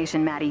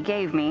explanation Maddie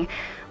gave me.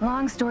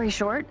 Long story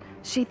short,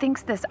 she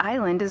thinks this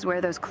island is where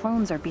those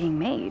clones are being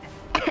made.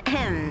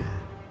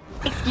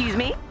 Excuse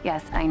me?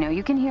 Yes, I know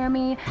you can hear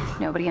me.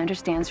 Nobody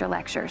understands your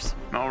lectures.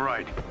 All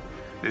right.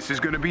 This is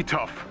gonna be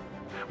tough.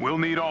 We'll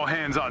need all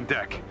hands on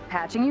deck.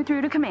 Patching you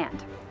through to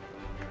command.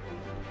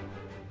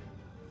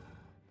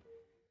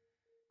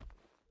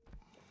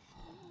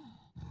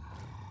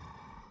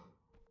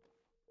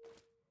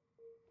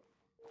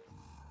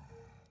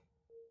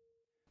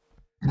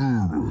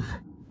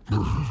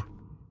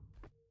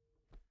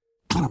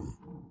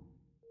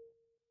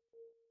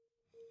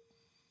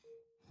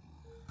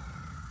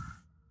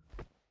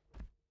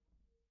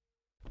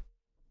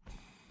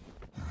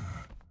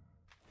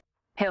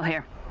 Hale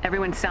here.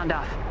 Everyone sound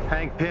off.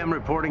 Hank Pym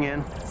reporting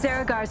in.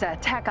 Sarah Garza,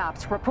 Tech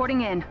Ops,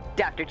 reporting in.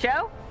 Dr.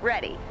 Cho,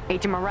 ready.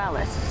 Agent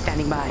Morales,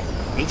 standing by.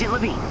 Agent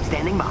Levine,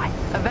 standing by.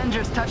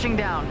 Avengers touching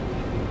down.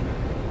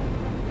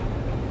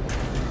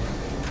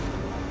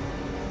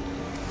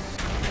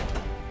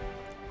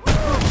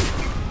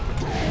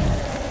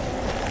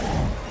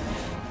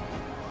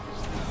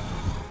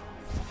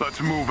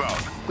 Let's move out.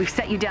 We've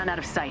set you down out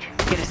of sight.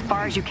 Get as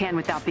far as you can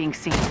without being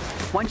seen.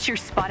 Once you're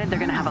spotted, they're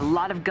gonna have a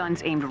lot of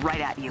guns aimed right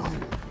at you.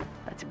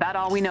 That's about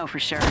all we know for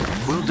sure.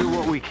 We'll do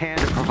what we can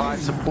to provide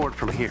support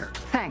from here.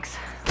 Thanks.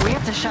 We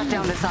have to shut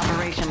down this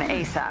operation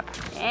ASAP.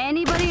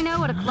 Anybody know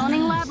what a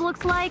cloning lab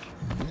looks like?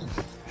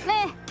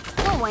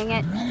 We'll wing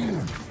it.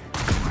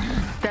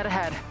 Dead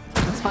ahead.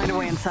 Let's find a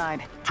way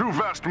inside. 2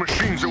 vast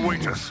machines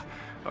await us.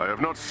 I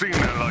have not seen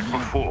their like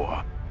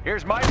before.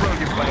 Here's my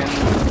brilliant plan.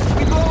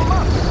 We blow them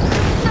up.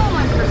 So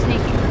much for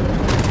sneaking.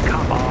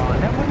 Come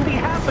on, that wouldn't be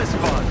half as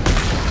fun.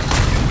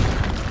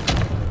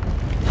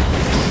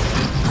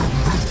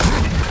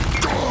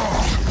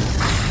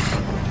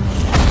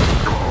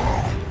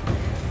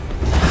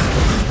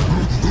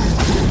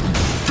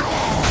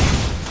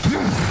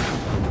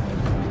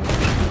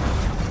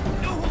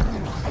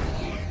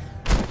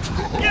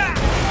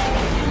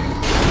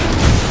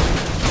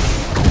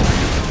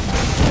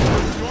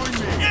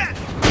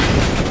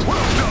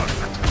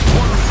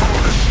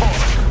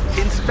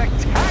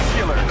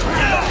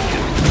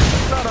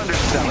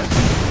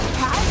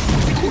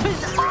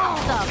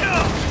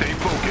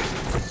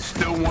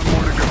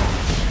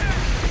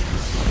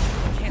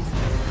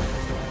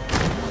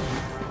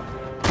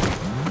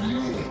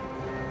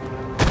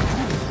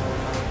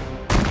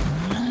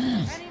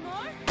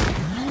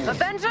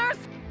 Avengers?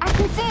 I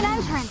can see an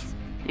entrance.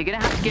 You're gonna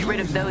have to get rid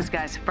of those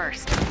guys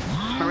first.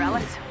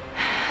 Morales?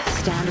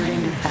 Standard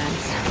in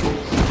defense.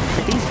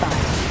 But these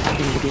fights are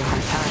gonna give you a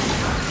hard time.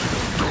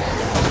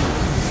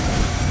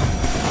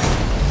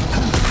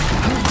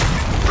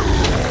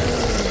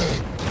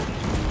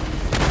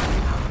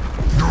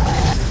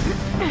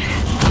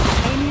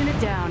 Aim unit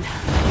down.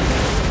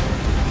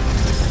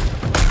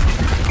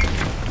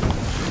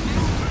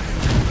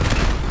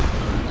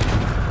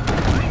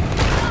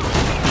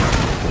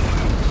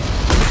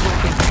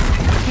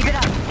 Keep it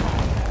up.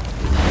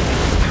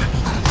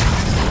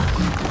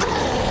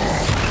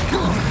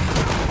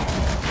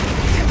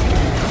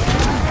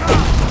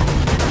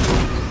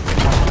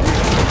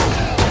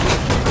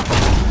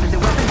 There's a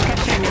weapons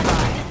cache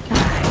nearby.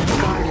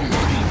 Guarded.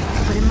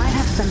 But it might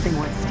have something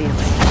worth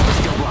stealing.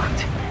 Still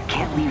blocked.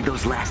 Can't leave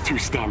those last two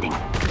standing.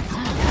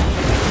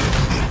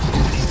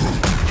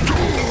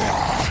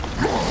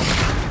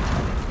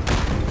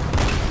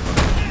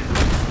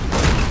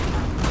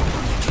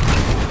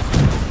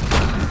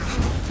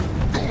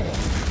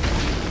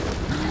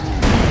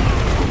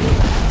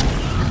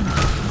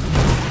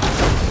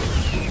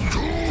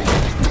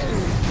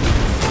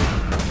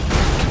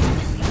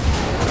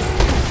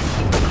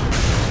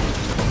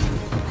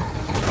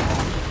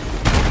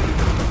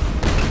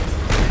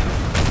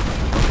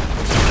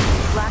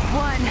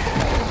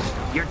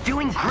 You're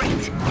doing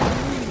great!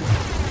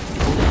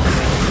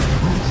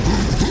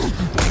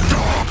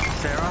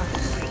 Sarah,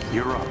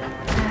 you're up.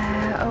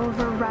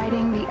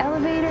 Overriding the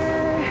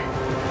elevator.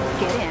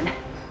 Get in.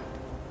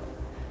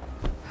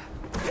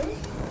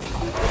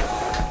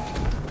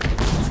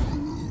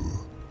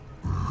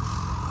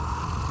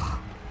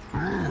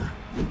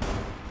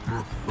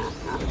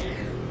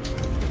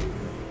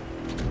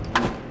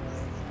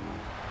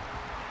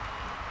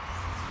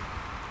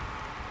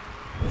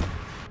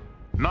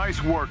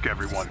 Nice work,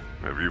 everyone.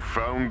 Have you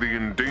found the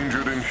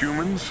endangered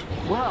Inhumans?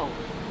 Whoa.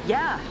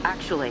 Yeah,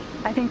 actually.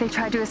 I think they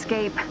tried to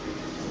escape.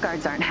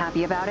 Guards aren't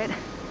happy about it.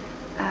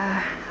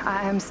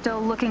 I'm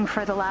still looking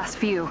for the last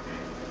few.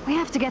 We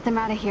have to get them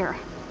out of here.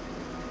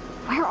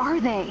 Where are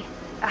they?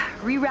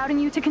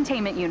 Rerouting you to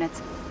containment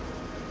units.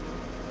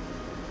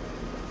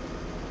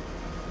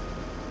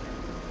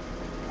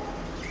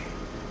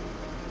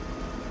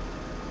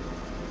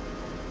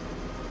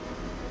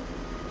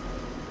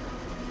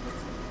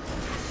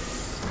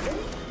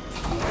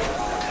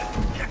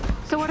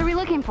 So what are we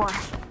looking for?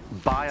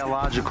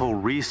 Biological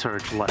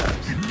research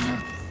labs.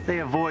 They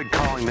avoid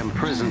calling them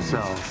prison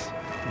cells.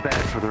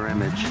 Bad for their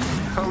image.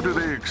 How do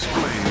they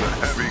explain the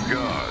heavy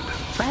guard?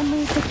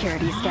 Friendly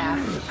security staff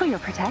for your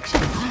protection.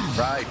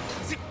 Right.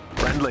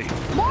 Friendly.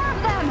 More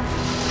of them!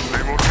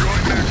 They will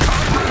join their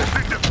comrades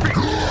in defeat!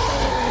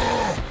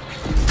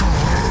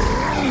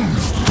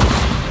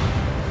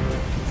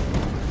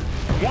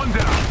 One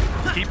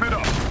down. Keep it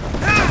up.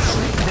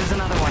 There's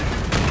another one.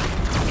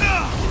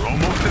 We're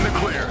almost in the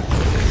clear.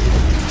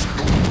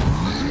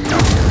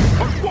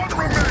 But one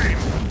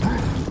remains!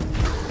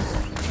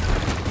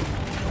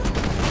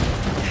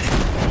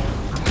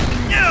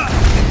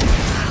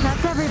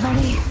 That's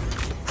everybody.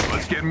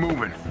 Let's get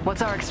moving.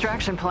 What's our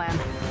extraction plan?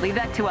 Leave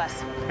that to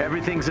us.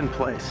 Everything's in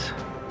place.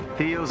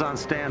 Theo's on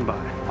standby.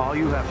 All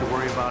you have to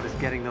worry about is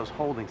getting those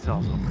holding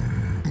cells open.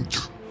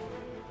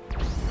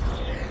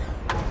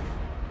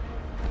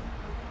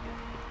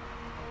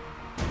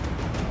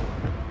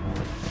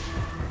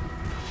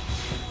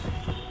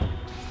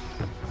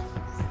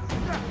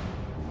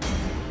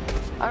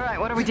 All right,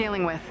 what are we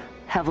dealing with?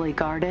 Heavily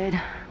guarded,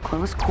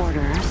 close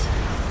quarters.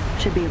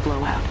 Should be a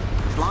blowout.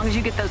 As long as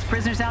you get those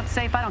prisoners out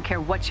safe, I don't care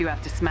what you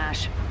have to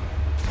smash.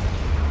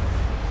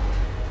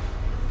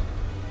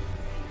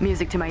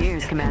 Music to my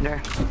ears,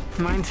 Commander.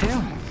 Mine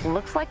too.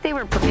 Looks like they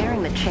were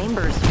preparing the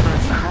chambers for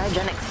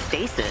cryogenic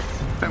stasis.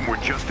 Then we're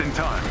just in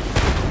time.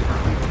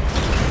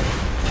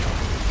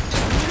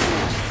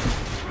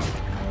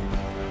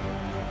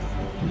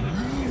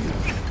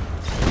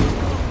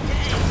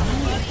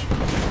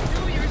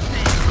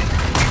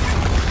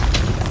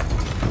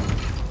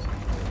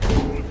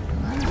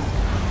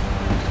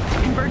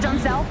 Converge on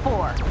cell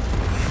 4.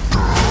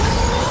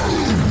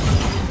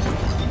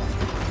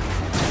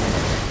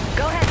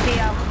 Go ahead,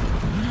 Theo.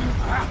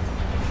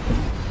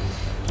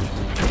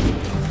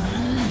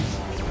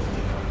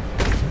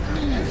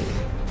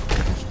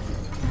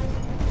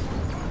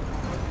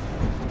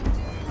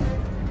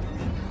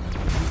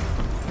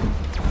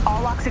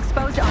 Locks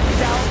exposed on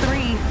cell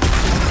 3.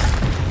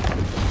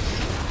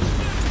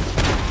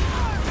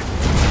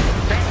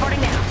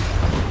 Transporting now.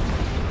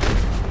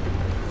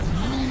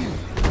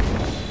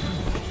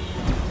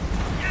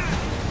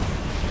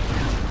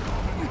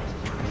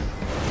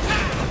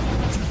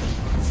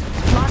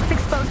 Locks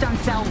exposed on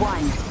cell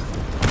 1.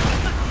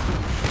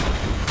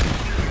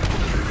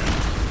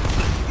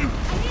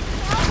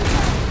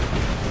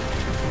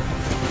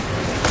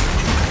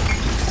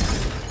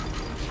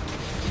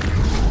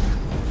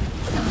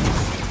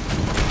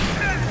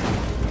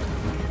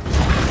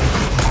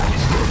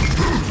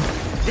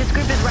 This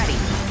group is ready.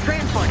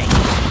 Transporting.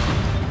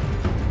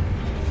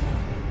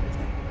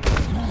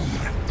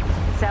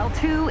 Cell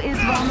 2 is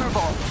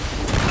vulnerable.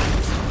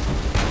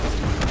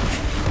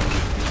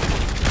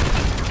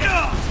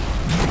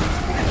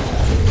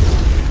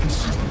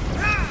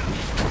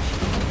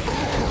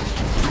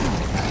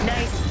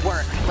 Nice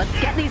work. Let's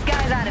get these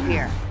guys out of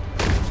here.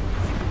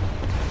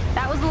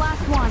 That was the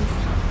last one.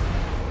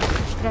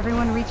 Did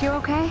everyone reach you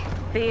okay?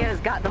 Thea's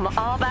got them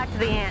all back to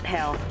the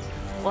anthill.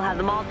 We'll have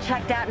them all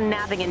checked out and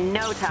napping in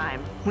no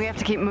time. We have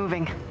to keep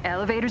moving.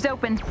 Elevator's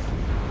open.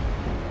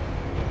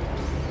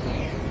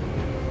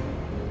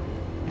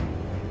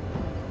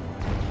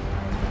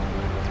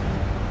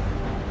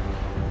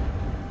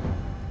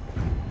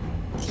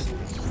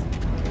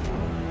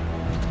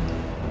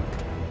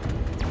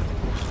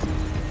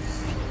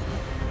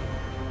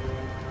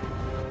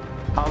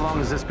 How long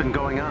has this been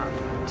going on?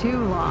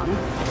 Too long.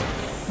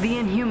 The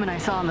Inhuman I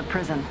saw in the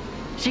prison.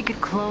 She could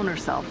clone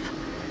herself.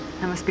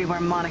 That must be where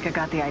Monica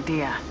got the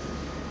idea.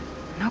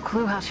 No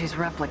clue how she's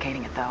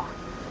replicating it, though.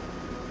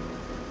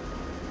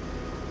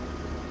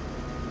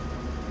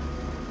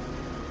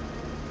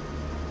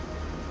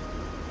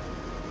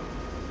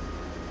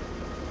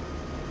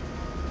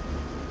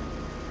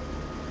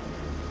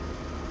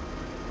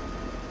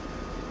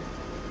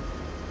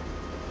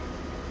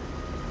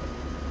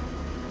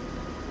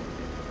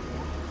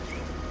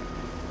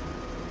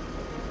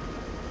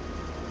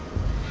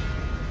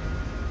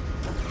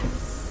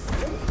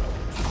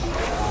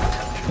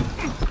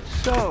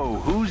 So,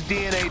 whose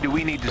DNA do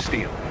we need to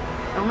steal?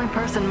 The only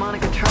person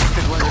Monica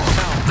trusted was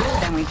herself.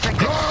 Then we trick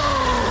it.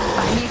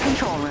 Find me a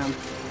control room.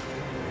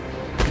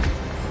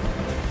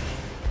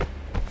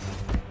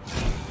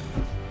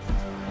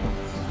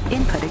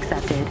 Input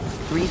accepted.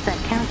 Reset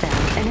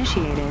countdown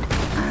initiated.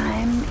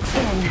 I'm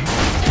in.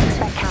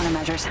 Expect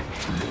countermeasures.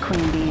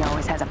 Queen Bee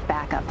always has a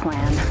backup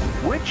plan.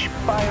 Which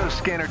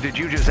bioscanner did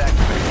you just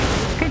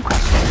activate? Good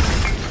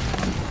question.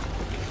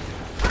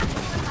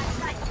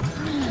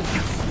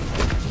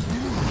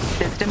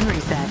 System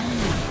reset.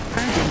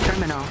 Purging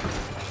terminal.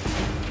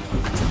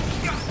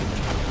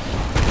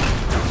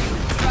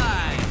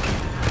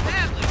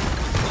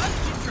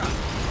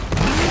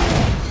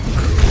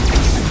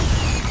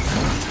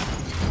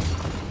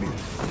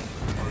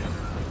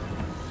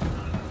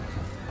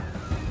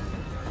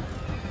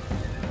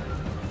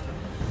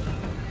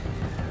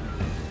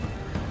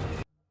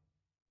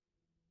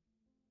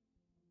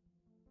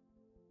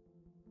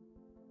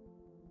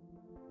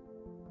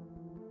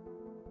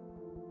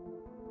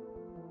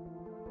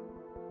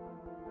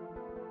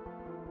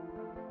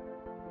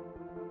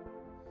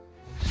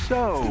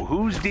 So,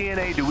 whose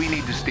DNA do we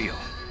need to steal?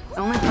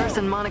 The only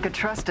person Monica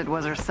trusted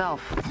was herself.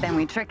 Then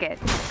we trick it.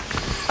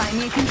 Find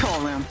me a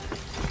control room.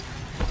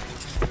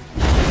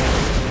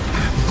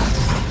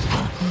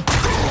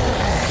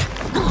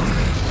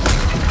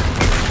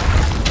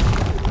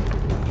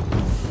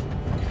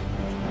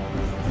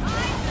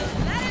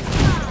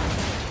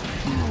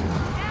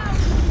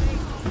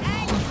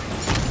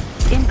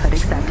 Input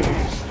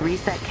accepted.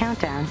 Reset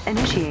countdown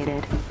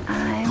initiated.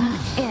 I'm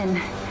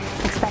in.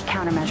 Expect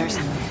countermeasures.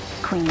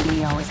 Queen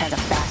Bee always has a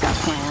backup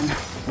plan.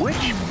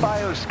 Which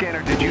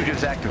bioscanner did you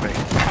just activate?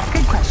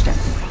 Good question.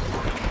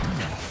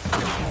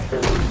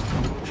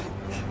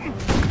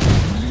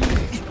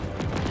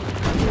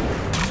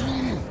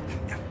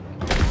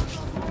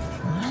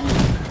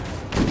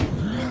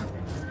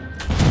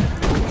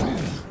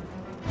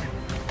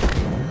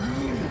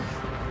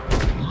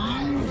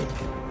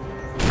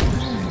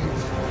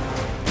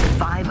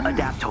 Five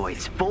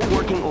adaptoids, full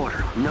working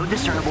order, no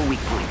discernible weak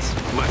points.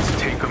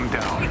 Let's take them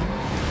down.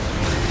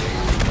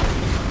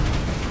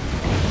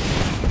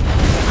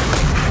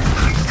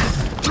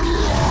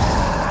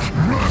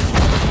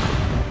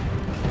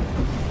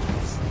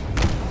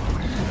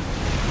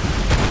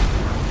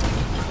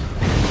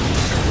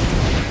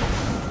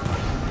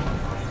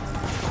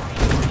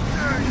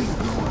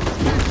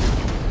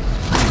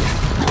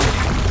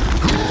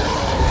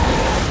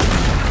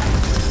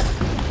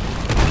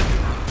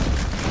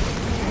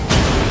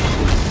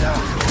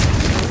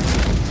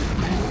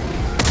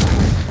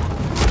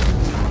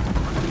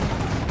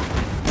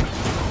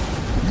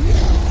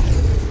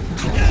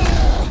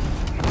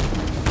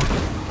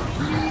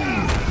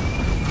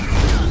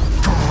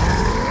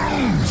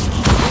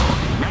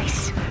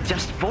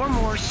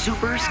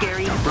 Super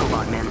scary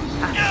robot men. Boom!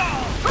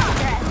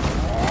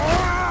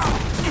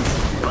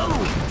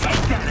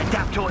 Take that,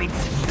 adaptoids!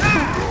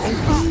 Is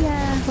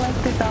he, like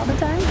this all the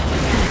time?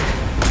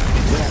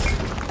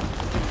 Yeah.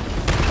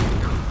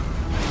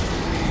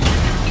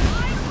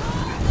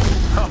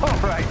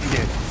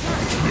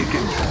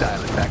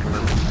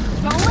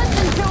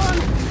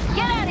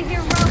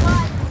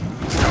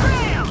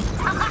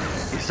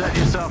 Set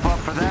yourself up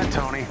for that,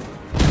 Tony.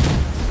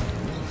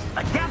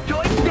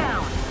 Adaptoids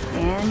down!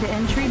 And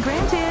entry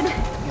granted.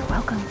 You're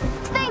welcome.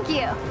 Thank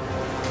you.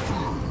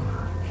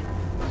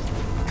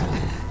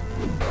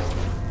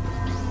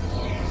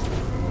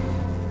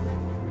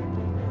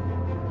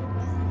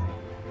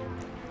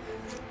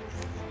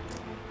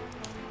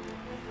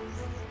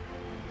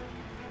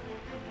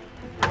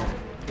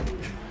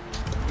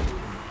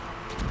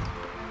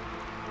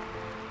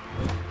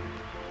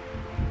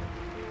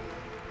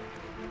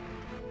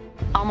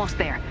 Almost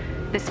there.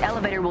 This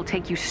elevator will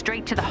take you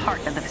straight to the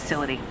heart of the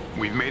facility.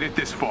 We've made it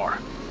this far.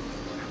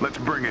 Let's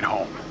bring it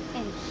home.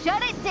 And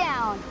shut it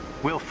down.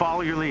 We'll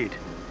follow your lead.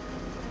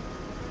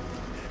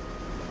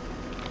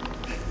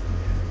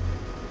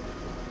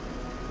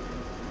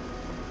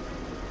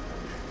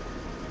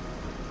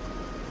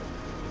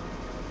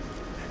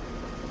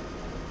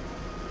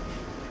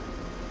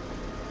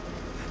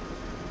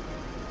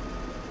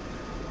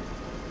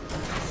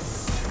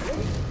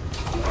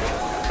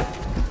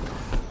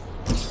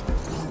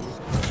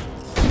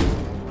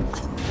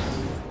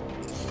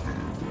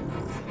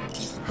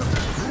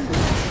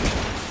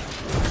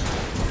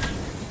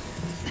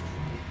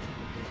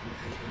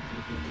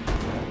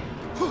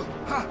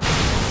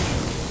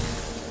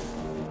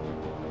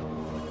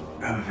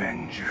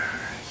 Avengers.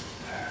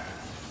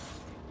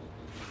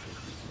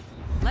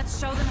 Let's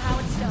show them how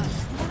it's done.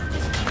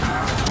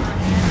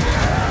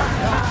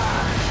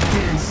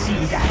 Didn't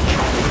see that.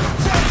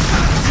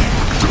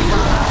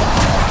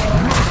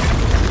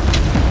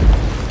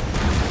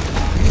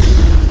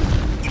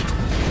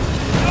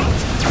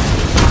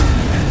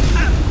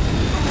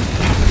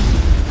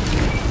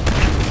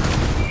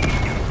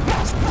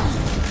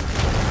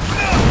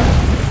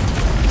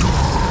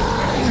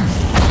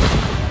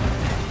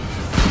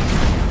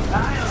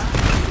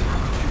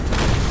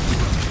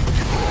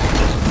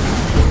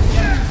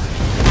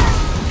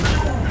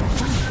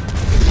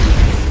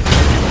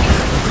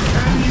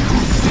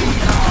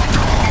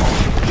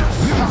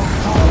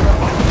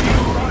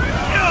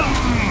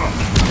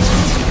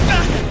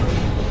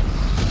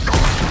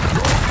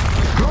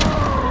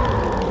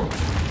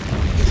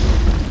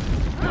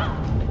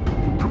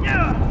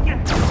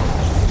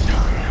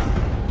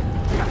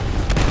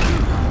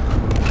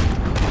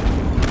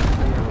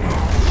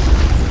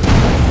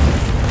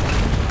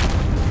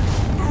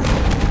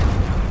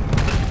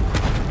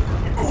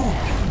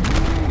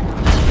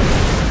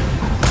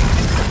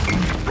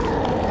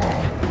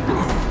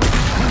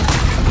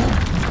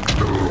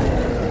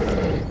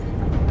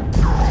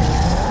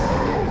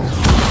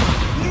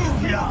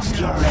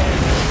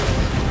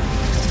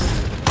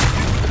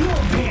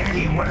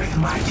 Worth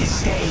my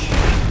disdain.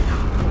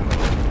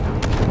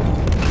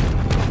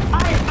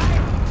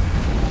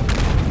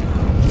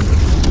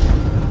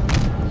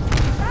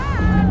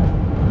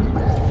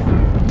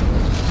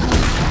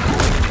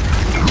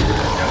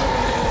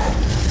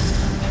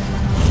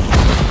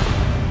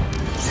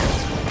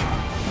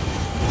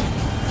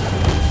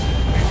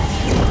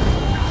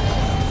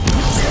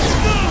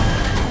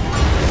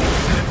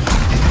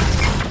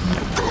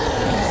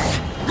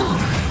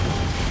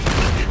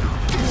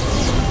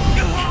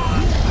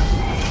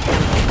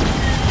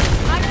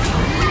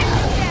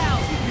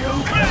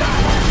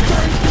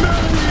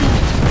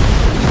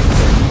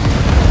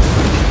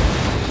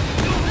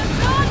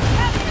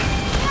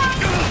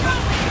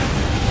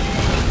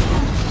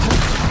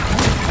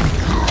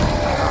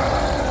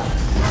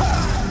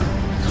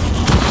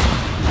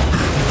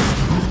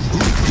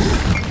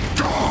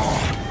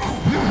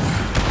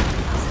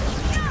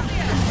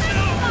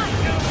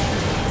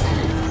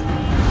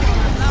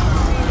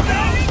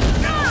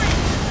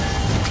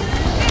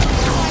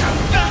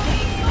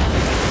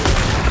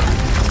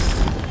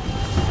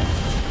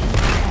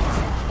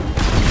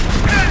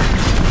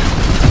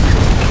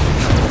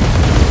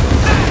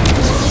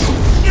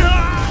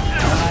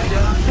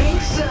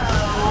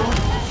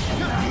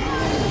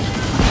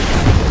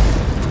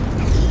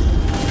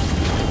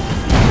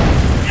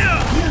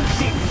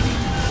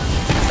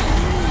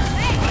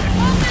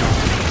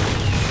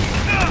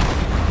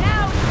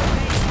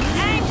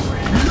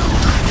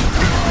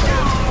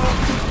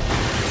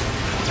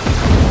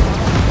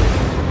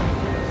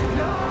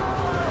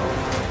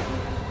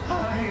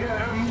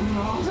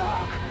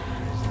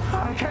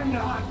 I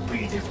cannot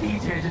be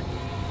defeated.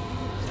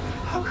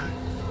 How could...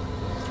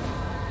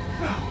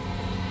 No.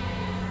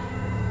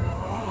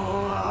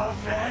 Oh,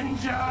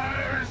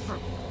 Avengers!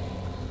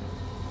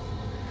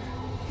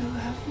 You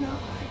have no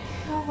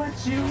idea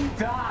what you've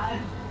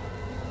done.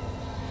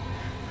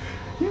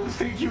 You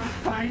think you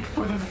fight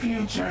for the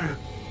future,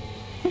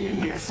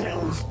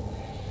 imbeciles.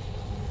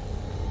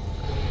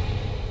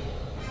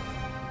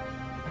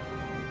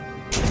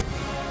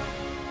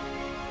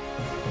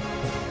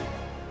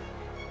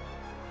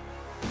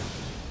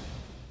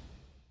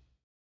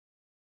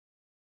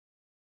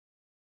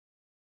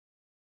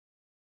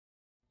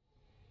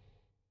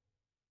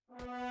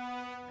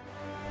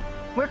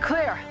 We're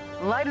clear.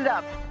 Light it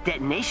up.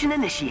 Detonation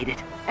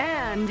initiated.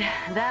 And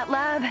that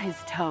lab is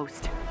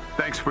toast.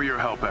 Thanks for your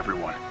help,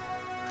 everyone.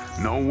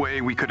 No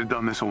way we could have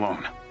done this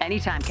alone.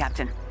 Anytime,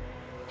 Captain.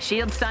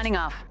 Shield signing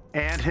off.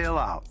 Anthill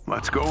out.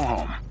 Let's go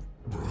home.